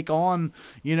asked to take on,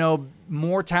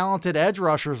 more talented edge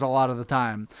rushers a lot of the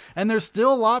time. And there's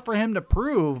still a lot for him to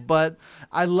prove, but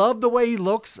I love the way he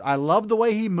looks. I love the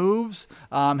way he moves.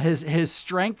 His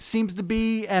strength seems to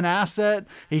be an asset.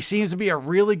 He seems to be a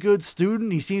really good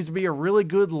student. He seems to be a really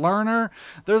good learner.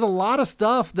 There's a lot of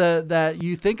stuff that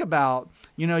you think about.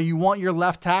 You want your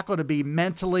left tackle to be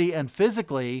mentally and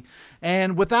physically.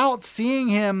 And without seeing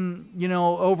him,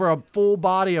 over a full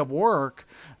body of work,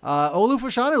 Olu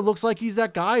Fashanu looks like he's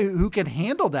that guy who can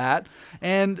handle that.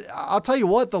 And I'll tell you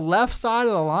what, the left side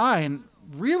of the line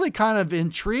really kind of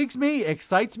intrigues me,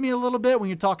 excites me a little bit when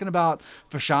you're talking about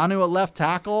Fashanu at left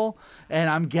tackle. And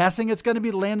I'm guessing it's going to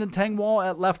be Landon Tengwall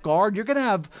at left guard. You're going to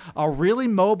have a really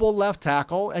mobile left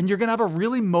tackle, and you're going to have a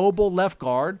really mobile left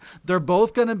guard. They're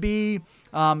both going to be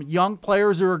young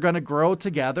players who are going to grow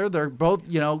together. They're both,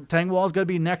 Tengwall is going to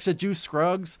be next to Juice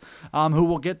Scruggs, who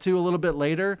we'll get to a little bit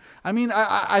later. I mean,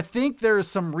 I think there's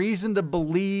some reason to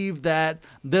believe that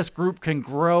this group can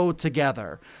grow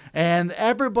together. And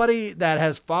everybody that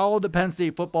has followed the Penn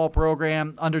State football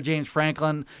program under James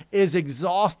Franklin is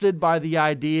exhausted by the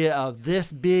idea of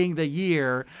this being the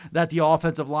year that the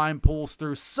offensive line pulls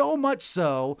through, so much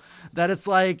so that it's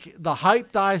like the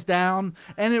hype dies down,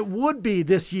 and it would be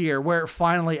this year where it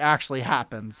finally actually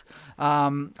happens.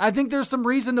 I think there's some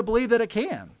reason to believe that it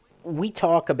can. We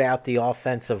talk about the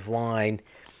offensive line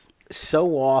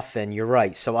so often, you're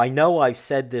right. So I know I've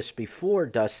said this before,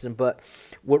 Dustin, but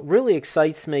what really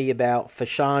excites me about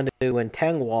Fashanu and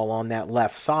Tengwall on that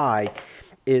left side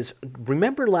is,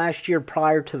 remember last year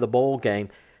prior to the bowl game,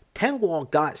 Tengwall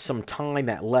got some time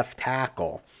at left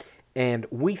tackle, and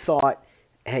we thought,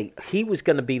 hey, he was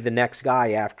going to be the next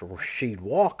guy after Rasheed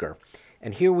Walker.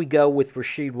 And here we go with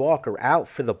Rasheed Walker out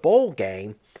for the bowl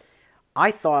game.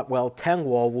 I thought, well,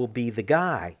 Tengwall will be the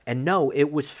guy. And no,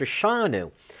 it was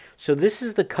Fashanu. So this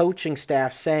is the coaching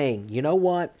staff saying, you know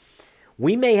what?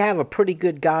 We may have a pretty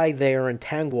good guy there in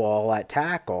Tengwall at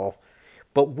tackle,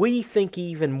 but we think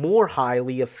even more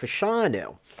highly of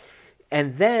Fashanu.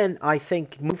 And then I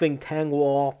think moving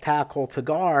Tengwall tackle to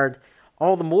guard,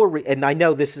 all the more, and I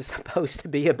know this is supposed to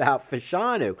be about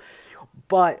Fashanu,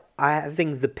 but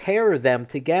having the pair of them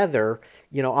together,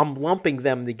 I'm lumping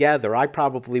them together. I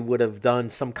probably would have done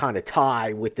some kind of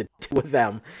tie with the two of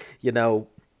them,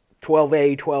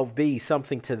 12A, 12B,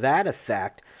 something to that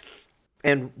effect.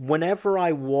 And whenever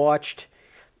I watched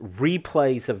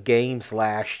replays of games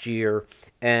last year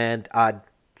and I'd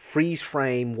freeze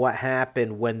frame what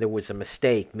happened when there was a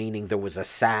mistake, meaning there was a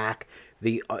sack,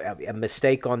 a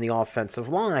mistake on the offensive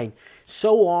line,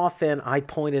 so often I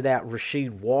pointed out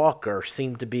Rasheed Walker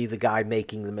seemed to be the guy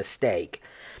making the mistake.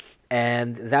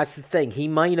 And that's the thing. He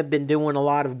might have been doing a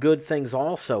lot of good things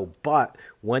also, but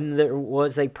when there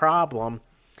was a problem,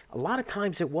 a lot of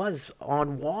times it was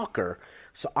on Walker.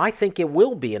 So I think it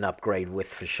will be an upgrade with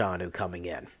Fashanu coming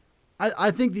in.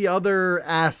 I think the other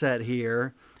asset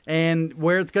here, and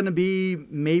where it's going to be,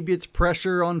 maybe it's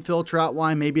pressure on Phil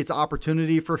Trautwein, maybe it's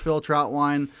opportunity for Phil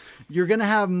Trautwein. You're going to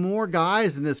have more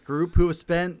guys in this group who have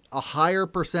spent a higher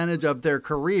percentage of their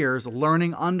careers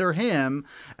learning under him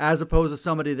as opposed to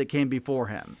somebody that came before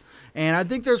him. And I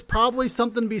think there's probably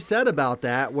something to be said about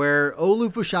that, where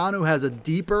Olu Fashanu has a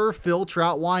deeper Phil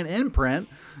Trautwein imprint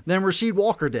than Rasheed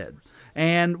Walker did.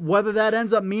 And whether that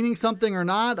ends up meaning something or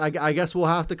not, I guess we'll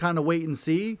have to kind of wait and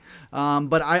see.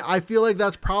 But I feel like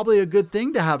that's probably a good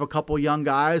thing to have a couple young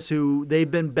guys who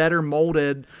they've been better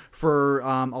molded for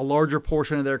a larger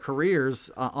portion of their careers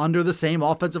under the same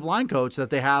offensive line coach that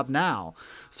they have now.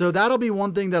 So that'll be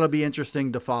one thing that'll be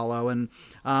interesting to follow. And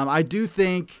I do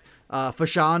think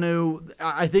Fashanu,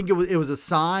 I think it was a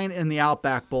sign in the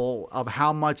Outback Bowl of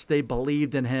how much they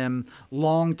believed in him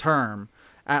long term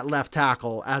at left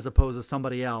tackle as opposed to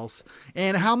somebody else,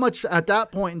 and how much at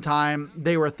that point in time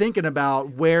they were thinking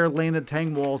about where Landon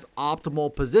Tengwall's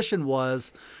optimal position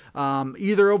was,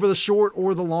 either over the short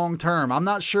or the long term. I'm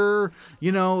not sure,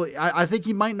 I think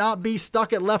he might not be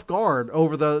stuck at left guard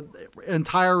over the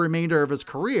entire remainder of his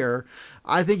career.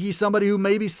 I think he's somebody who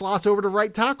maybe slots over to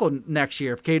right tackle next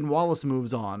year if Caden Wallace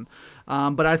moves on.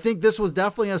 But I think this was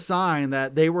definitely a sign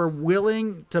that they were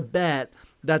willing to bet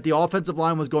that the offensive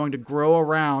line was going to grow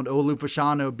around Olu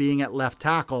Fashanu being at left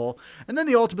tackle. And then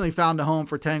they ultimately found a home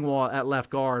for Tengwall at left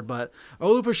guard. But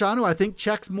Olu Fashanu, I think,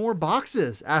 checks more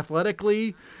boxes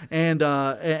athletically and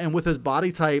with his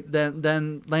body type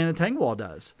than Landon Tengwall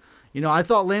does. I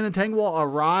thought Landon Tengwall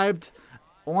arrived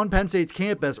on Penn State's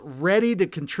campus ready to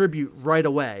contribute right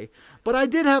away. But I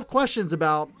did have questions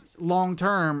about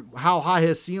long-term how high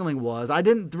his ceiling was. I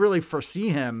didn't really foresee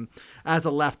him as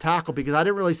a left tackle because I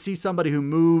didn't really see somebody who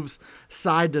moves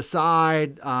side to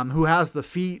side, who has the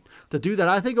feet to do that.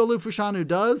 I think Olu Fashanu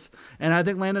does, and I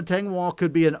think Landon Tengwall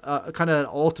could be a kind of an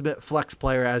ultimate flex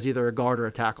player as either a guard or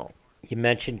a tackle. You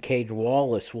mentioned Caden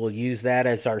Wallace. We'll use that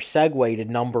as our segue to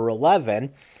number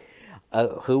 11,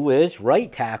 who is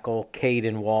right tackle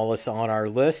Caden Wallace on our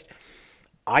list.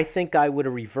 I think I would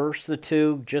have reversed the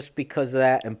two just because of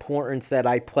that importance that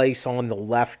I place on the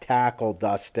left tackle,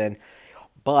 Dustin.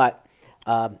 But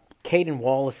Caden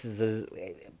Wallace is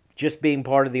just being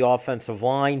part of the offensive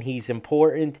line. He's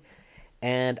important.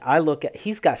 And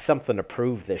he's got something to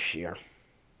prove this year.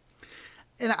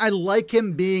 And I like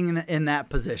him being in that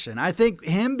position. I think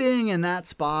him being in that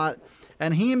spot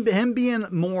And him being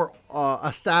more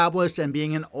established and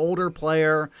being an older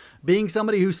player, being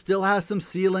somebody who still has some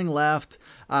ceiling left,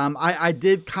 I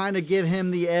did kind of give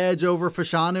him the edge over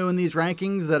Fashanu in these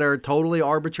rankings that are totally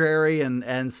arbitrary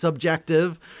and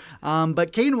subjective.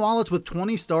 But Caden Wallace, with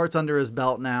 20 starts under his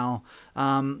belt now,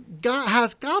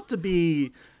 has got to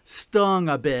be stung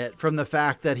a bit from the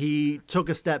fact that he took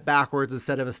a step backwards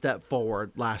instead of a step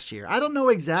forward last year. I don't know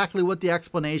exactly what the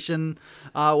explanation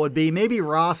would be. Maybe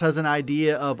Ross has an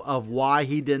idea of why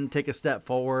he didn't take a step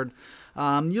forward.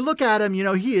 You look at him,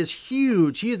 he is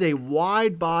huge. He is a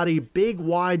wide body, big,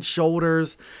 wide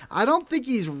shoulders. I don't think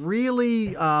he's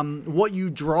really what you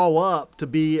draw up to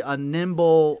be a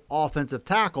nimble offensive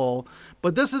tackle,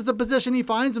 but this is the position he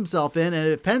finds himself in. And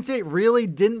if Penn State really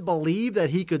didn't believe that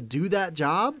he could do that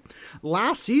job,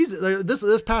 last season,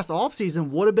 this past offseason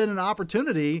would have been an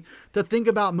opportunity to think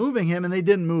about moving him, and they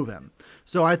didn't move him.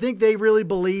 So I think they really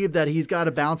believe that he's got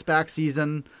a bounce back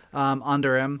season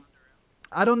under him.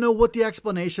 I don't know what the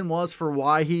explanation was for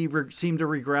why he seemed to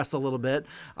regress a little bit.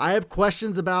 I have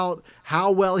questions about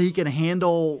how well he can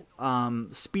handle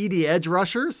speedy edge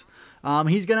rushers.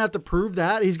 He's going to have to prove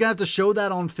that. He's going to have to show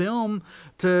that on film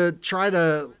to try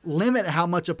to limit how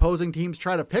much opposing teams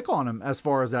try to pick on him as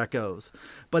far as that goes.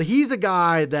 But he's a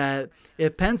guy that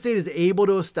if Penn State is able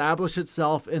to establish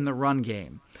itself in the run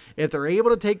game, if they're able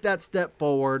to take that step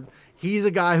forward, he's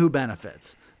a guy who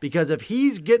benefits. Because if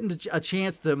he's getting a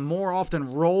chance to more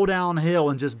often roll downhill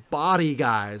and just body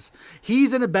guys,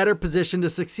 he's in a better position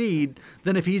to succeed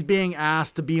than if he's being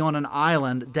asked to be on an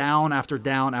island down after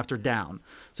down after down.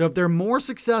 So if they're more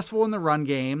successful in the run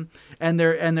game and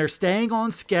they're staying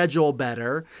on schedule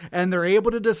better and they're able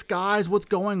to disguise what's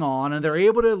going on and they're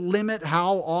able to limit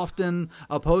how often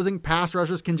opposing pass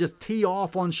rushers can just tee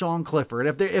off on Sean Clifford,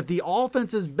 if the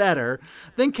offense is better,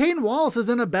 then Caden Wallace is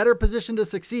in a better position to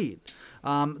succeed.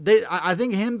 I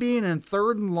think him being in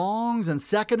third and longs and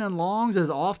second and longs as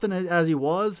often as he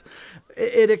was,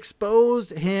 it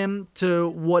exposed him to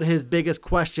what his biggest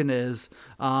question is,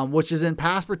 which is in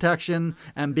pass protection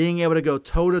and being able to go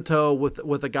toe-to-toe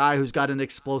with a guy who's got an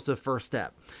explosive first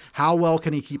step. How well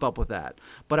can he keep up with that?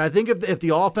 But I think if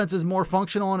the offense is more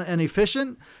functional and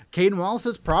efficient, Caden Wallace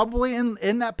is probably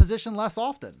in that position less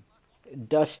often.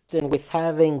 Dustin, with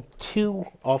having two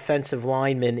offensive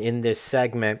linemen in this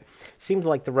segment, seems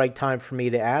like the right time for me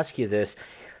to ask you this.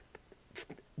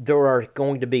 There are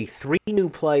going to be 3 new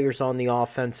players on the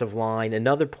offensive line,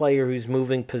 another player who's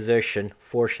moving position,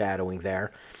 foreshadowing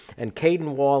there, and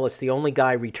Caden Wallace, the only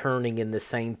guy returning in the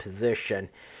same position.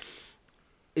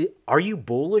 Are you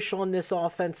bullish on this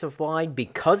offensive line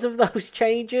because of those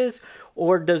changes,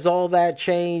 or does all that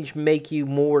change make you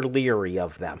more leery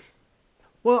of them?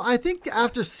 Well, I think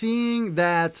after seeing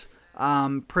that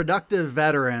productive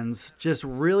veterans just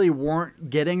really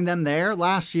weren't getting them there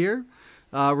last year,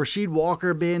 Rasheed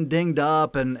Walker being dinged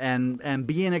up and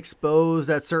being exposed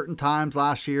at certain times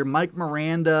last year, Mike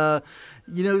Miranda,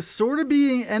 sort of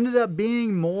ended up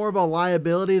being more of a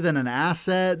liability than an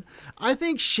asset. I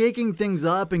think shaking things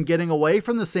up and getting away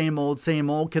from the same old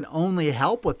can only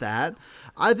help with that.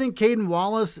 I think Caden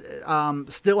Wallace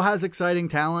still has exciting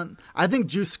talent. I think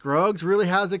Juice Scruggs really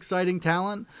has exciting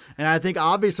talent. And I think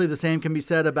obviously the same can be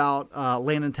said about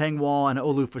Landon Tengwall and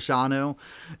Olu Fashanu.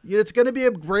 It's going to be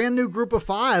a brand new group of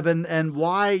 5 and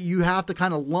why you have to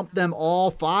kind of lump them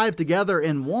all 5 together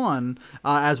in one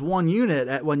as one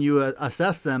unit when you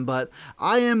assess them. But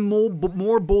I am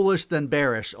more bullish than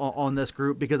bearish on this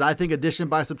group because I think addition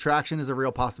by subtraction is a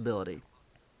real possibility.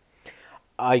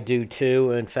 I do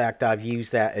too. In fact, I've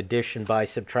used that addition by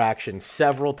subtraction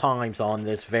several times on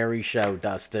this very show,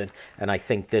 Dustin, and I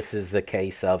think this is the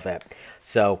case of it.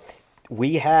 So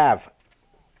we're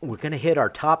going to hit our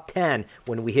top 10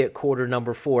 when we hit quarter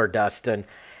number 4, Dustin.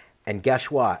 And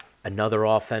guess what? Another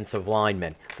offensive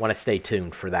lineman. Want to stay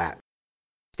tuned for that.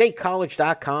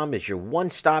 StateCollege.com is your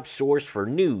one-stop source for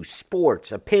news,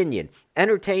 sports, opinion,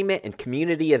 entertainment, and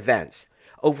community events.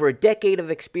 Over a decade of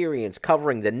experience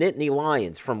covering the Nittany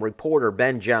Lions from reporter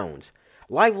Ben Jones.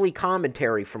 Lively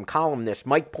commentary from columnist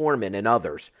Mike Poorman and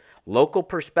others. Local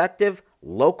perspective,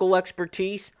 local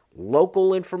expertise,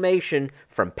 local information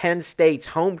from Penn State's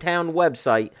hometown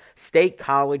website,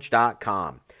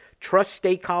 StateCollege.com. Trust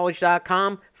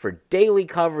StateCollege.com for daily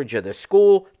coverage of the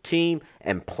school, team,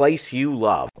 and place you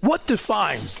love. What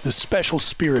defines the special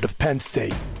spirit of Penn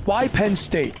State? Why Penn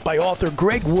State by author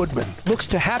Greg Woodman looks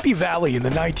to Happy Valley in the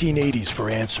 1980s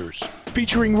for answers.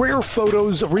 Featuring rare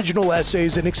photos, original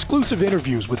essays, and exclusive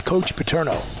interviews with Coach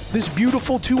Paterno. This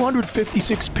beautiful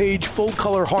 256-page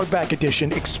full-color hardback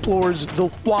edition explores the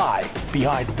why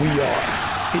behind We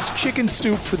Are. It's chicken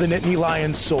soup for the Nittany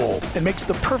Lions soul and makes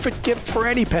the perfect gift for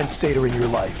any Penn Stater in your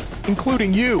life,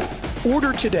 including you.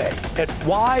 Order today at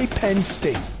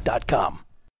whypennstate.com.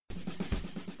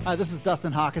 Hi, this is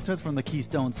Dustin Hawkinsmith from the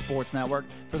Keystone Sports Network.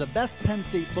 For the best Penn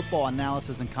State football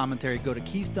analysis and commentary, go to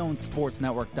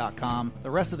KeystoneSportsNetwork.com. The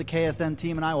rest of the KSN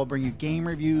team and I will bring you game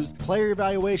reviews, player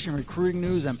evaluation, recruiting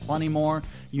news, and plenty more.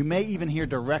 You may even hear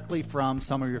directly from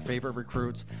some of your favorite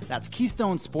recruits. That's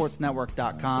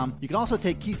KeystoneSportsNetwork.com. You can also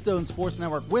take Keystone Sports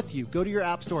Network with you. Go to your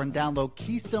app store and download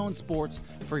Keystone Sports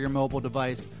for your mobile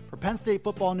device. For Penn State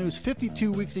football news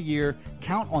 52 weeks a year,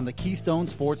 count on the Keystone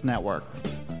Sports Network.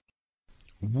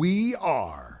 We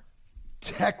are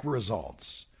Tech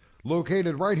Results,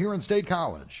 located right here in State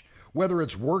College. Whether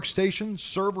it's workstation,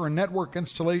 server and network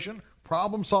installation,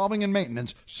 problem solving and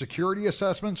maintenance, security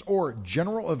assessments, or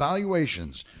general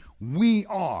evaluations, we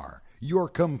are your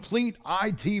complete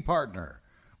IT partner.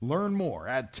 Learn more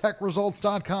at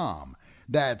techresults.com.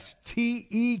 That's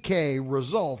TEK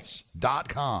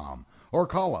results.com. Or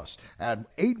call us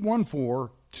at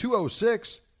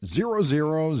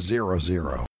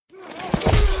 814-206-0000.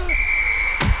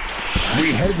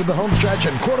 We head to the home stretch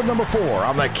in quarter number 4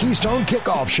 on the Keystone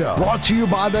Kickoff Show. Brought to you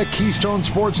by the Keystone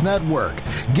Sports Network.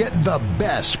 Get the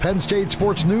best Penn State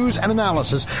sports news and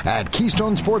analysis at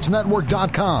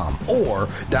KeystoneSportsNetwork.com or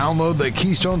download the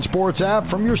Keystone Sports app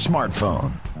from your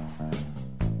smartphone.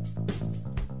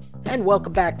 And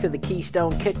welcome back to the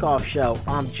Keystone Kickoff Show.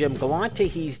 I'm Jim Galante.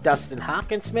 He's Dustin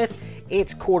Hawkinsmith.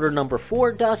 It's quarter number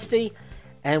 4, Dusty,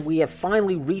 and we have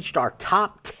finally reached our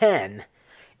top 10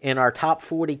 in our top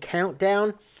 40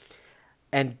 countdown.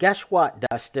 And guess what,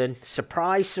 Dustin?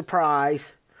 Surprise,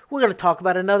 surprise. We're going to talk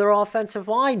about another offensive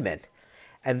lineman.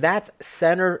 And that's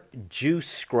center Juice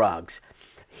Scruggs.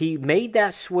 He made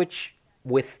that switch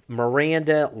with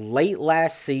Miranda late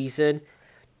last season.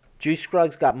 Juice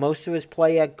Scruggs got most of his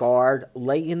play at guard.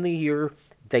 Late in the year,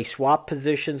 they swapped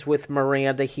positions with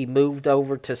Miranda. He moved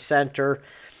over to center.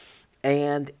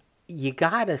 And you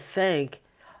got to think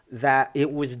that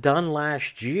it was done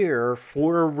last year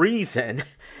for a reason,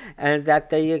 and that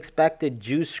they expected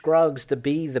Juice Scruggs to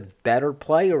be the better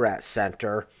player at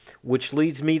center, which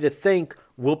leads me to think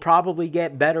we'll probably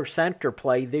get better center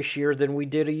play this year than we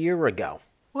did a year ago.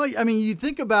 Well, I mean, you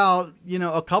think about,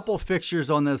 a couple fixtures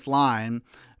on this line.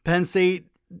 Penn State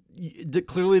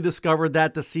clearly discovered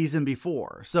that the season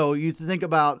before. So you think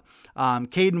about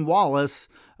Caden Wallace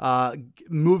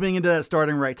moving into that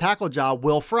starting right tackle job.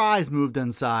 Will Fries moved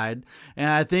inside, and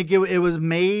I think it was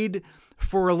made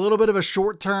for a little bit of a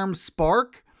short-term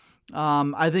spark.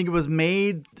 I think it was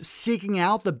made seeking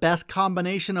out the best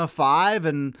combination of 5,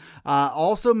 and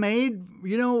also made,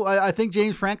 I think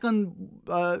James Franklin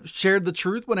shared the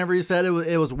truth whenever he said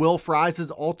it was Will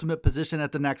Fries' ultimate position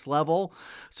at the next level.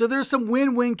 So there's some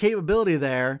win-win capability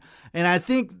there, and I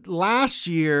think last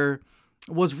year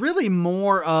was really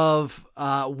more of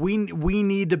we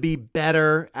need to be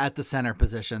better at the center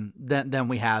position than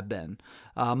we have been.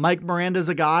 Mike Miranda's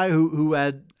a guy who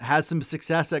had some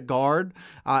success at guard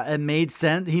and made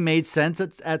sense. He made sense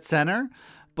at center.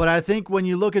 But I think when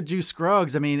you look at Juice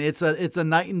Scruggs, I mean, it's a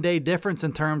night and day difference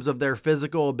in terms of their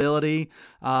physical ability.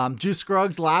 Juice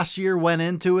Scruggs last year went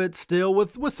into it still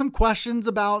with some questions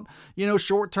about,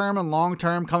 short term and long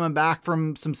term, coming back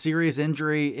from some serious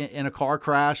injury in a car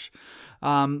crash.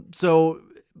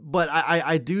 But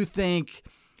I do think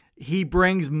he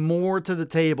brings more to the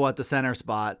table at the center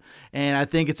spot. And I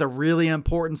think it's a really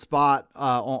important spot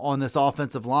on this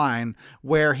offensive line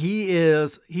where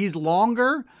he's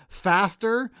longer,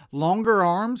 faster, longer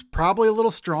arms, probably a little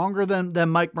stronger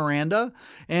than Mike Miranda.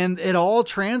 And it all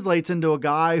translates into a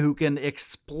guy who can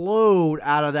explode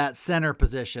out of that center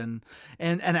position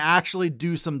and actually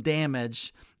do some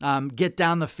damage. Get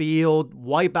down the field,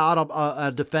 wipe out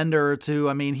a defender or two.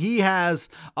 I mean, he has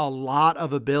a lot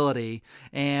of ability,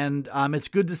 and it's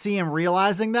good to see him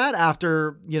realizing that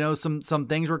after, some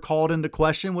things were called into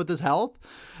question with his health.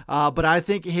 But I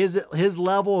think his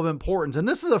level of importance, and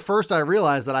this is the first I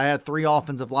realized that I had 3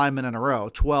 offensive linemen in a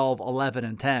row, 12, 11,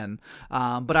 and 10.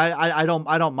 But I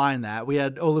don't mind that. We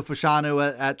had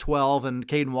Olufashanu at 12 and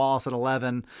Caden Wallace at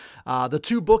 11. The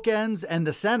 2 bookends and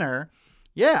the center.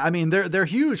 Yeah, I mean, they're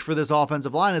huge for this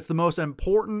offensive line. It's the most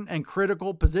important and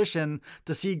critical position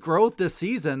to see growth this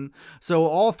season. So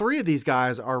all 3 of these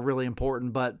guys are really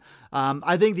important. But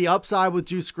I think the upside with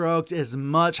Juice Scruggs is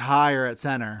much higher at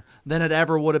center than it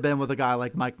ever would have been with a guy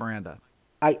like Mike Miranda.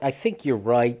 I think you're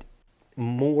right.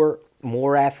 More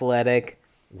athletic,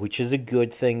 which is a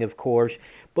good thing, of course.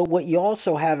 But what you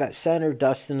also have at center,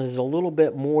 Dustin, is a little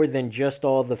bit more than just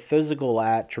all the physical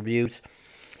attributes.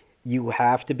 You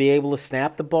have to be able to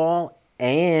snap the ball,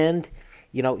 and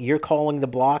You're calling the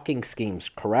blocking schemes,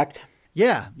 correct?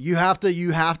 Yeah, you have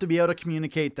to be able to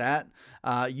communicate that.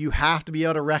 You have to be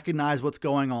able to recognize what's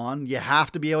going on. You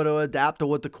have to be able to adapt to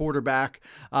what the quarterback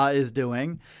is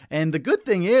doing. And the good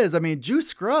thing is, Juice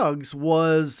Scruggs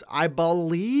was, I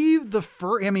believe, the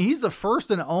first. He's the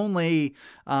first and only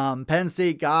Penn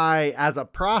State guy as a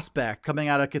prospect coming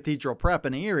out of Cathedral Prep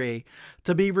in Erie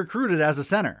to be recruited as a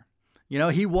center.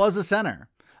 He was a center.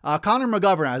 Connor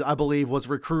McGovern, I believe, was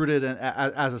recruited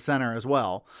as a center as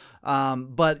well.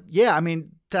 But yeah,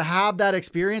 to have that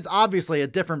experience, obviously a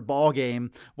different ball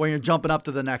game when you're jumping up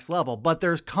to the next level, but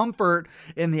there's comfort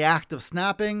in the act of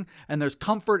snapping, and there's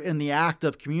comfort in the act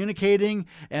of communicating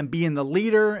and being the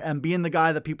leader and being the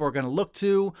guy that people are going to look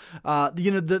to.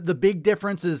 The big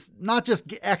difference is not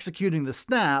just executing the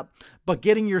snap, but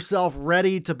getting yourself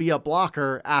ready to be a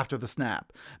blocker after the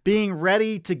snap, being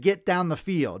ready to get down the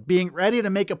field, being ready to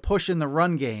make a push in the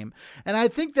run game. And I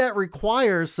think that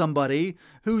requires somebody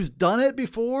who's done it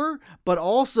before, but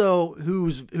also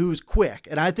who's quick.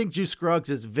 And I think Juice Scruggs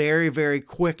is very, very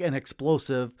quick and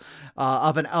explosive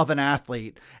of an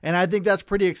athlete. And I think that's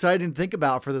pretty exciting to think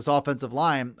about for this offensive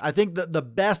line. I think that the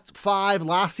best 5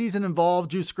 last season involved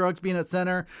Juice Scruggs being at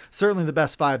center. Certainly the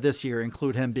best 5 this year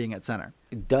include him being at center.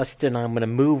 Dustin, I'm going to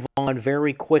move on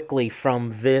very quickly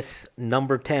from this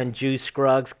number 10 Juice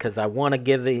Scruggs because I want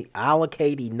to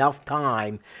allocate enough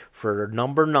time for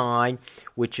number 9,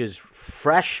 which is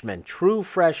true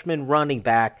freshman running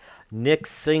back Nick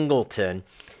Singleton,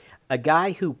 a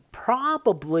guy who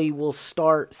probably will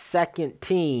start second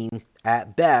team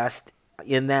at best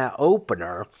in that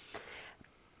opener,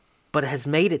 but has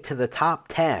made it to the top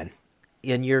 10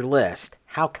 in your list.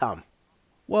 How come?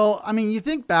 Well, you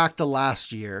think back to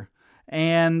last year,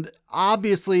 and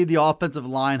obviously the offensive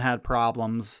line had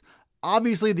problems.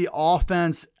 Obviously the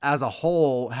offense as a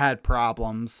whole had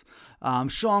problems.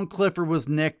 Sean Clifford was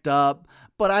nicked up,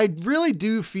 but I really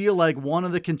do feel like one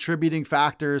of the contributing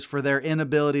factors for their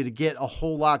inability to get a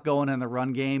whole lot going in the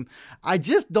run game, I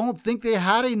just don't think they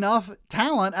had enough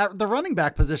talent at the running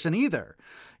back position either.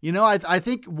 I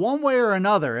think one way or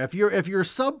another, if you're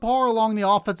subpar along the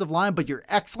offensive line, but you're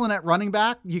excellent at running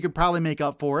back, you could probably make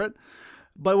up for it.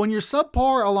 But when you're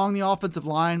subpar along the offensive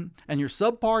line and you're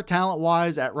subpar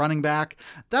talent-wise at running back,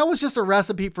 that was just a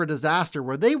recipe for disaster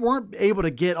where they weren't able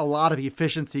to get a lot of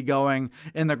efficiency going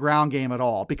in the ground game at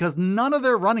all because none of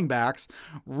their running backs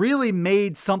really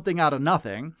made something out of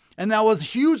nothing. And that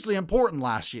was hugely important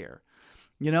last year.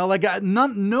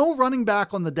 No running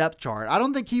back on the depth chart. I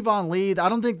don't think Kevon Lee, I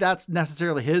don't think that's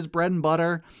necessarily his bread and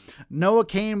butter. Noah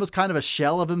Cain was kind of a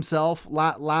shell of himself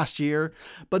last year,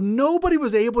 but nobody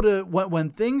was able to,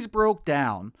 when things broke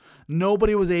down,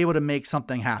 nobody was able to make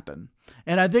something happen.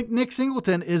 And I think Nick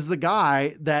Singleton is the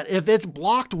guy that if it's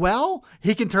blocked well,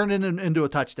 he can turn it into a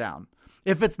touchdown.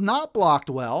 If it's not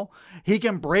blocked well, he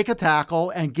can break a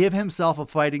tackle and give himself a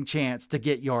fighting chance to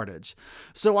get yardage.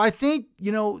 So I think,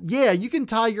 you can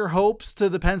tie your hopes to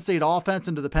the Penn State offense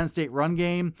and to the Penn State run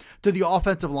game, to the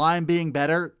offensive line being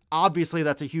better. Obviously,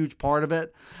 that's a huge part of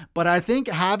it. But I think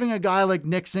having a guy like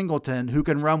Nick Singleton who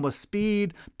can run with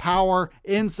speed, power,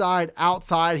 inside,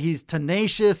 outside, he's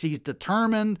tenacious, he's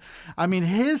determined.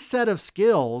 His set of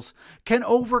skills can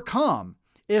overcome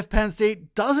if Penn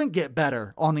State doesn't get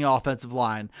better on the offensive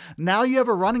line. Now you have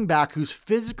a running back who's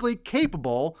physically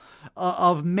capable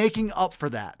of making up for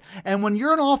that. And when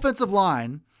you're an offensive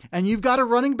line and you've got a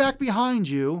running back behind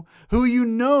you who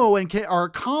and are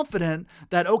confident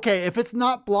that, okay, if it's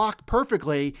not blocked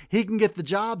perfectly, he can get the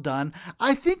job done,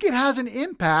 I think it has an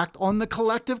impact on the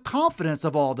collective confidence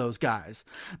of all those guys,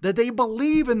 that they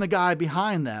believe in the guy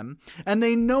behind them and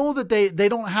they know that they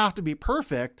don't have to be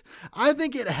perfect. I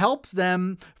think it helps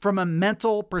them from a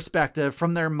mental perspective,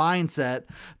 from their mindset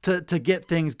to get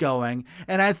things going.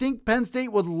 And I think Penn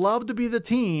State would love to be the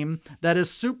team that is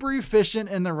super efficient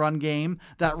in the run game,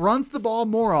 that runs the ball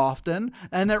more often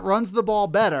and that runs the ball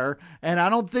better. And I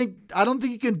don't think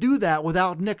you can do that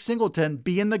without Nick Singleton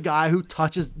being the guy who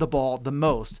touches the ball the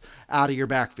most out of your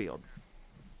backfield.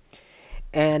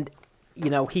 And,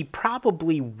 he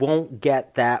probably won't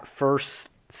get that first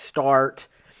start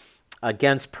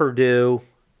against Purdue.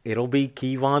 It'll be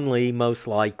Kevon Lee most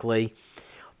likely.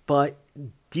 But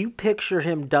do you picture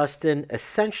him, Dustin,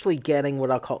 essentially getting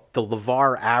what I'll call the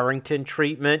LeVar Arrington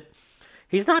treatment?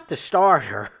 He's not the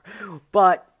starter,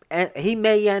 but he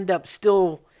may end up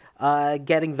still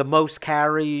getting the most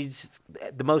carries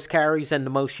and the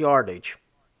most yardage.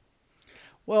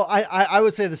 Well, I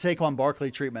would say the Saquon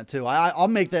Barkley treatment too. I'll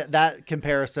make that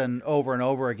comparison over and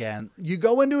over again. You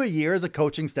go into a year as a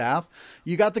coaching staff,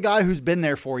 you got the guy who's been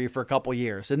there for you for a couple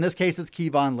years. In this case, it's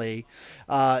Kevon Lee.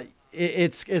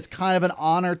 it's kind of an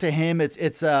honor to him.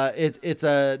 It's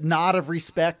a nod of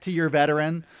respect to your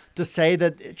veteran to say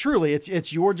that truly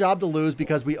it's your job to lose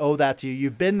because we owe that to you.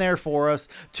 You've been there for us.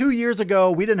 2 years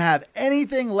ago, we didn't have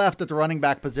anything left at the running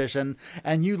back position,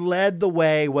 and you led the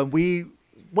way when we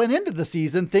went into the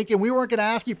season thinking we weren't going to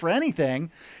ask you for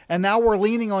anything, and now we're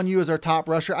leaning on you as our top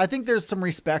rusher. I think there's some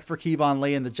respect for Kevon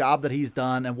Lee and the job that he's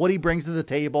done and what he brings to the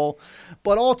table.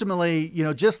 But ultimately,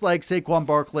 just like Saquon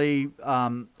Barkley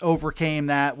overcame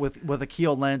that with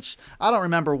Akeel Lynch, I don't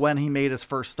remember when he made his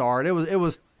first start. It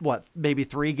was what, maybe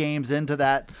 3 games into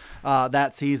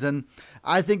that season.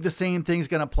 I think the same thing's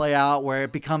going to play out where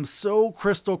it becomes so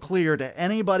crystal clear to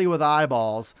anybody with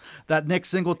eyeballs that Nick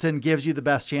Singleton gives you the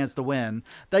best chance to win,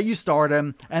 that you start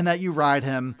him and that you ride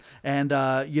him and,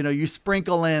 you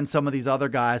sprinkle in some of these other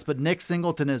guys. But Nick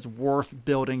Singleton is worth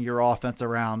building your offense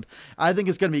around. I think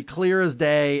it's going to be clear as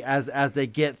day as they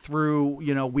get through,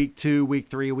 week 2, week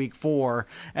 3, week 4,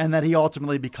 and that he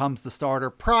ultimately becomes the starter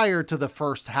prior to the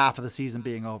first half of the season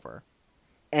being over.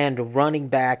 And running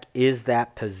back is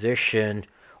that position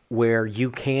where you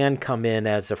can come in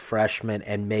as a freshman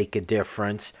and make a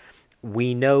difference.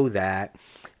 We know that.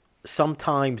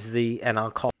 Sometimes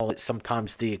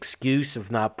sometimes the excuse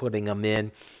of not putting them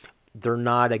in, they're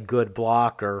not a good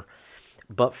blocker.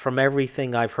 But from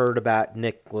everything I've heard about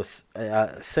Nicholas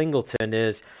Singleton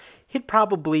is he'd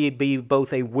probably be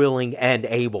both a willing and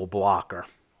able blocker.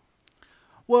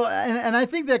 Well, and I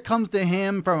think that comes to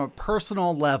him from a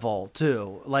personal level,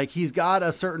 too. Like, he's got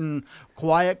a certain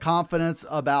quiet confidence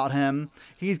about him.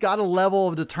 He's got a level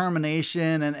of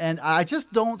determination, and I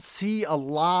just don't see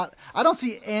I don't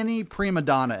see any prima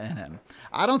donna in him.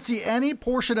 I don't see any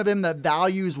portion of him that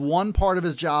values one part of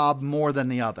his job more than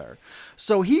the other.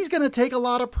 So he's going to take a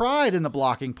lot of pride in the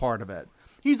blocking part of it.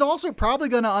 He's also probably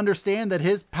going to understand that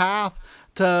his path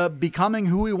to becoming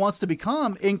who he wants to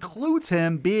become includes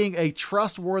him being a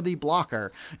trustworthy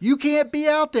blocker. You can't be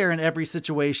out there in every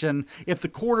situation if the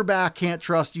quarterback can't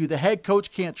trust you, the head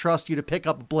coach can't trust you to pick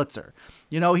up a blitzer.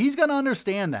 He's going to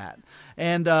understand that.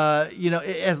 And,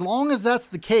 as long as that's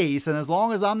the case, and as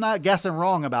long as I'm not guessing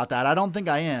wrong about that, I don't think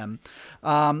I am,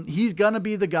 he's going to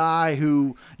be the guy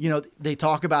who, they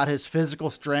talk about his physical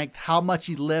strength, how much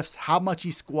he lifts, how much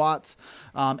he squats.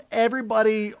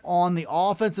 Everybody on the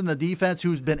offense and the defense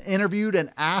who's been interviewed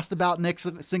and asked about Nick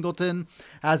Singleton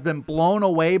has been blown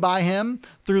away by him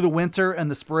through the winter and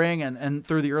the spring and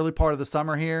through the early part of the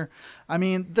summer here. I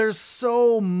mean, there's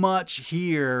so much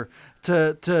here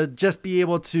to just be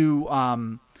able to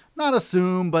not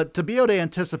assume, but to be able to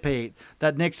anticipate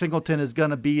that Nick Singleton is going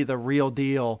to be the real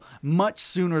deal much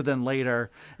sooner than later,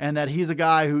 and that he's a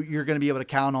guy who you're going to be able to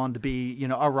count on to be,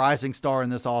 a rising star in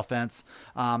this offense.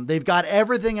 They've got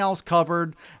everything else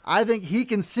covered. I think he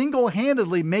can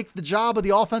single-handedly make the job of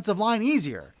the offensive line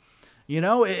easier.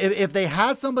 If they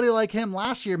had somebody like him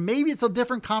last year, maybe it's a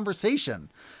different conversation.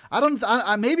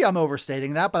 Maybe I'm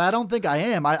overstating that, but I don't think I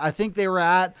am. I think they were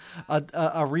at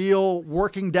a real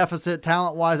working deficit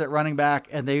talent-wise at running back,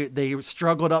 and they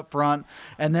struggled up front.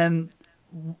 And then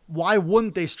why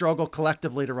wouldn't they struggle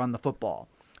collectively to run the football?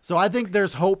 So I think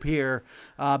there's hope here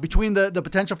between the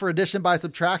potential for addition by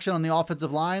subtraction on the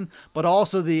offensive line, but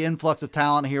also the influx of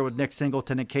talent here with Nick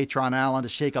Singleton and Katron Allen to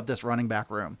shake up this running back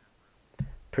room.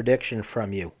 Prediction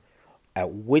from you. At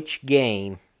which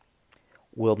game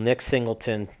will Nick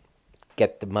Singleton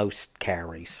get the most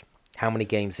carries? How many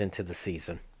games into the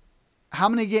season? How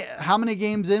many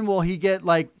games in will he get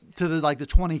to the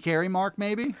 20 carry mark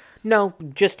maybe? No,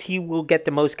 just he will get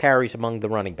the most carries among the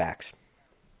running backs.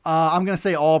 I'm going to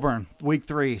say Auburn, week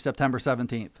 3, September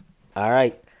 17th. All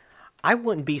right. I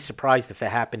wouldn't be surprised if it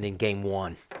happened in game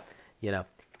 1.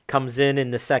 Comes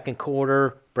in the second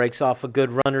quarter, breaks off a good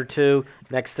run or two.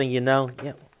 Next thing you know,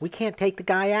 we can't take the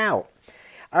guy out.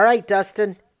 All right,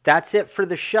 Dustin, that's it for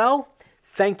the show.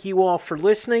 Thank you all for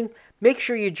listening. Make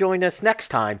sure you join us next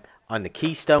time on the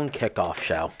Keystone Kickoff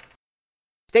Show.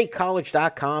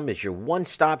 StateCollege.com is your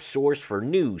one-stop source for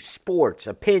news, sports,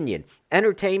 opinion,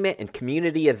 entertainment, and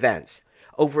community events.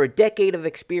 Over a decade of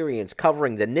experience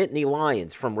covering the Nittany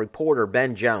Lions from reporter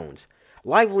Ben Jones.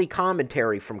 Lively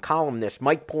commentary from columnist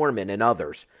Mike Poorman and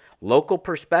others. Local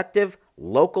perspective,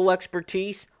 local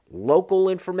expertise, local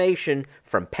information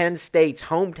from Penn State's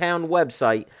hometown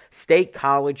website,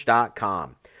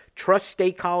 StateCollege.com. Trust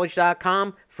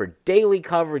StateCollege.com for daily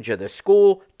coverage of the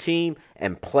school, team,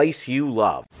 and place you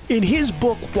love. In his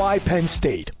book, Why Penn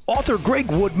State, Author Greg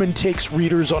Woodman takes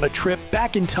readers on a trip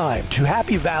back in time to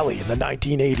Happy Valley in the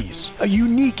 1980s, a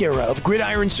unique era of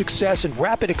gridiron success and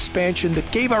rapid expansion that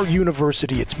gave our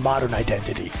university its modern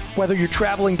identity. Whether you're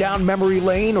traveling down memory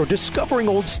lane or discovering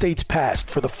Old State's past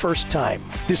for the first time,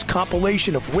 this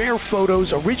compilation of rare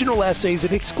photos, original essays,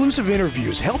 and exclusive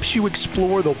interviews helps you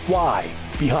explore the why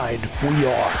behind We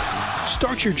Are.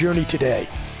 Start your journey today.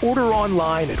 Order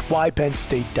online at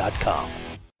whypennstate.com.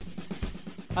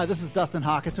 Hi, this is Dustin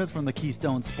Hawkinsmith from the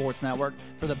Keystone Sports Network.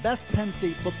 For the best Penn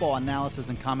State football analysis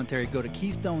and commentary, go to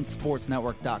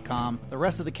KeystoneSportsNetwork.com. The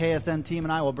rest of the KSN team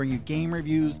and I will bring you game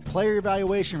reviews, player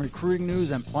evaluation, recruiting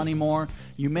news, and plenty more.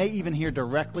 You may even hear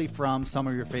directly from some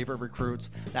of your favorite recruits.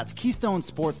 That's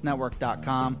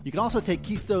KeystoneSportsNetwork.com. You can also take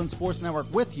Keystone Sports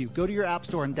Network with you. Go to your app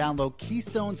store and download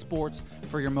Keystone Sports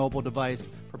for your mobile device.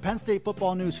 For Penn State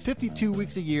football news 52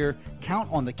 weeks a year,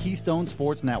 count on the Keystone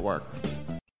Sports Network.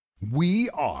 We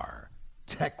are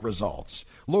Tech Results,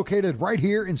 located right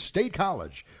here in State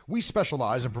College. We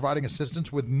specialize in providing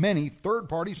assistance with many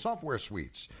third-party software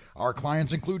suites. Our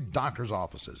clients include doctors'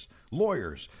 offices,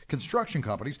 lawyers, construction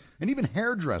companies, and even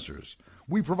hairdressers.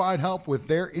 We provide help with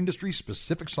their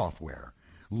industry-specific software.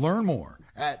 Learn more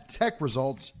at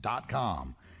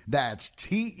techresults.com. That's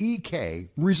TEK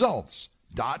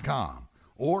results.com.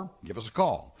 Or give us a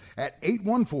call at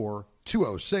 814-206-0000.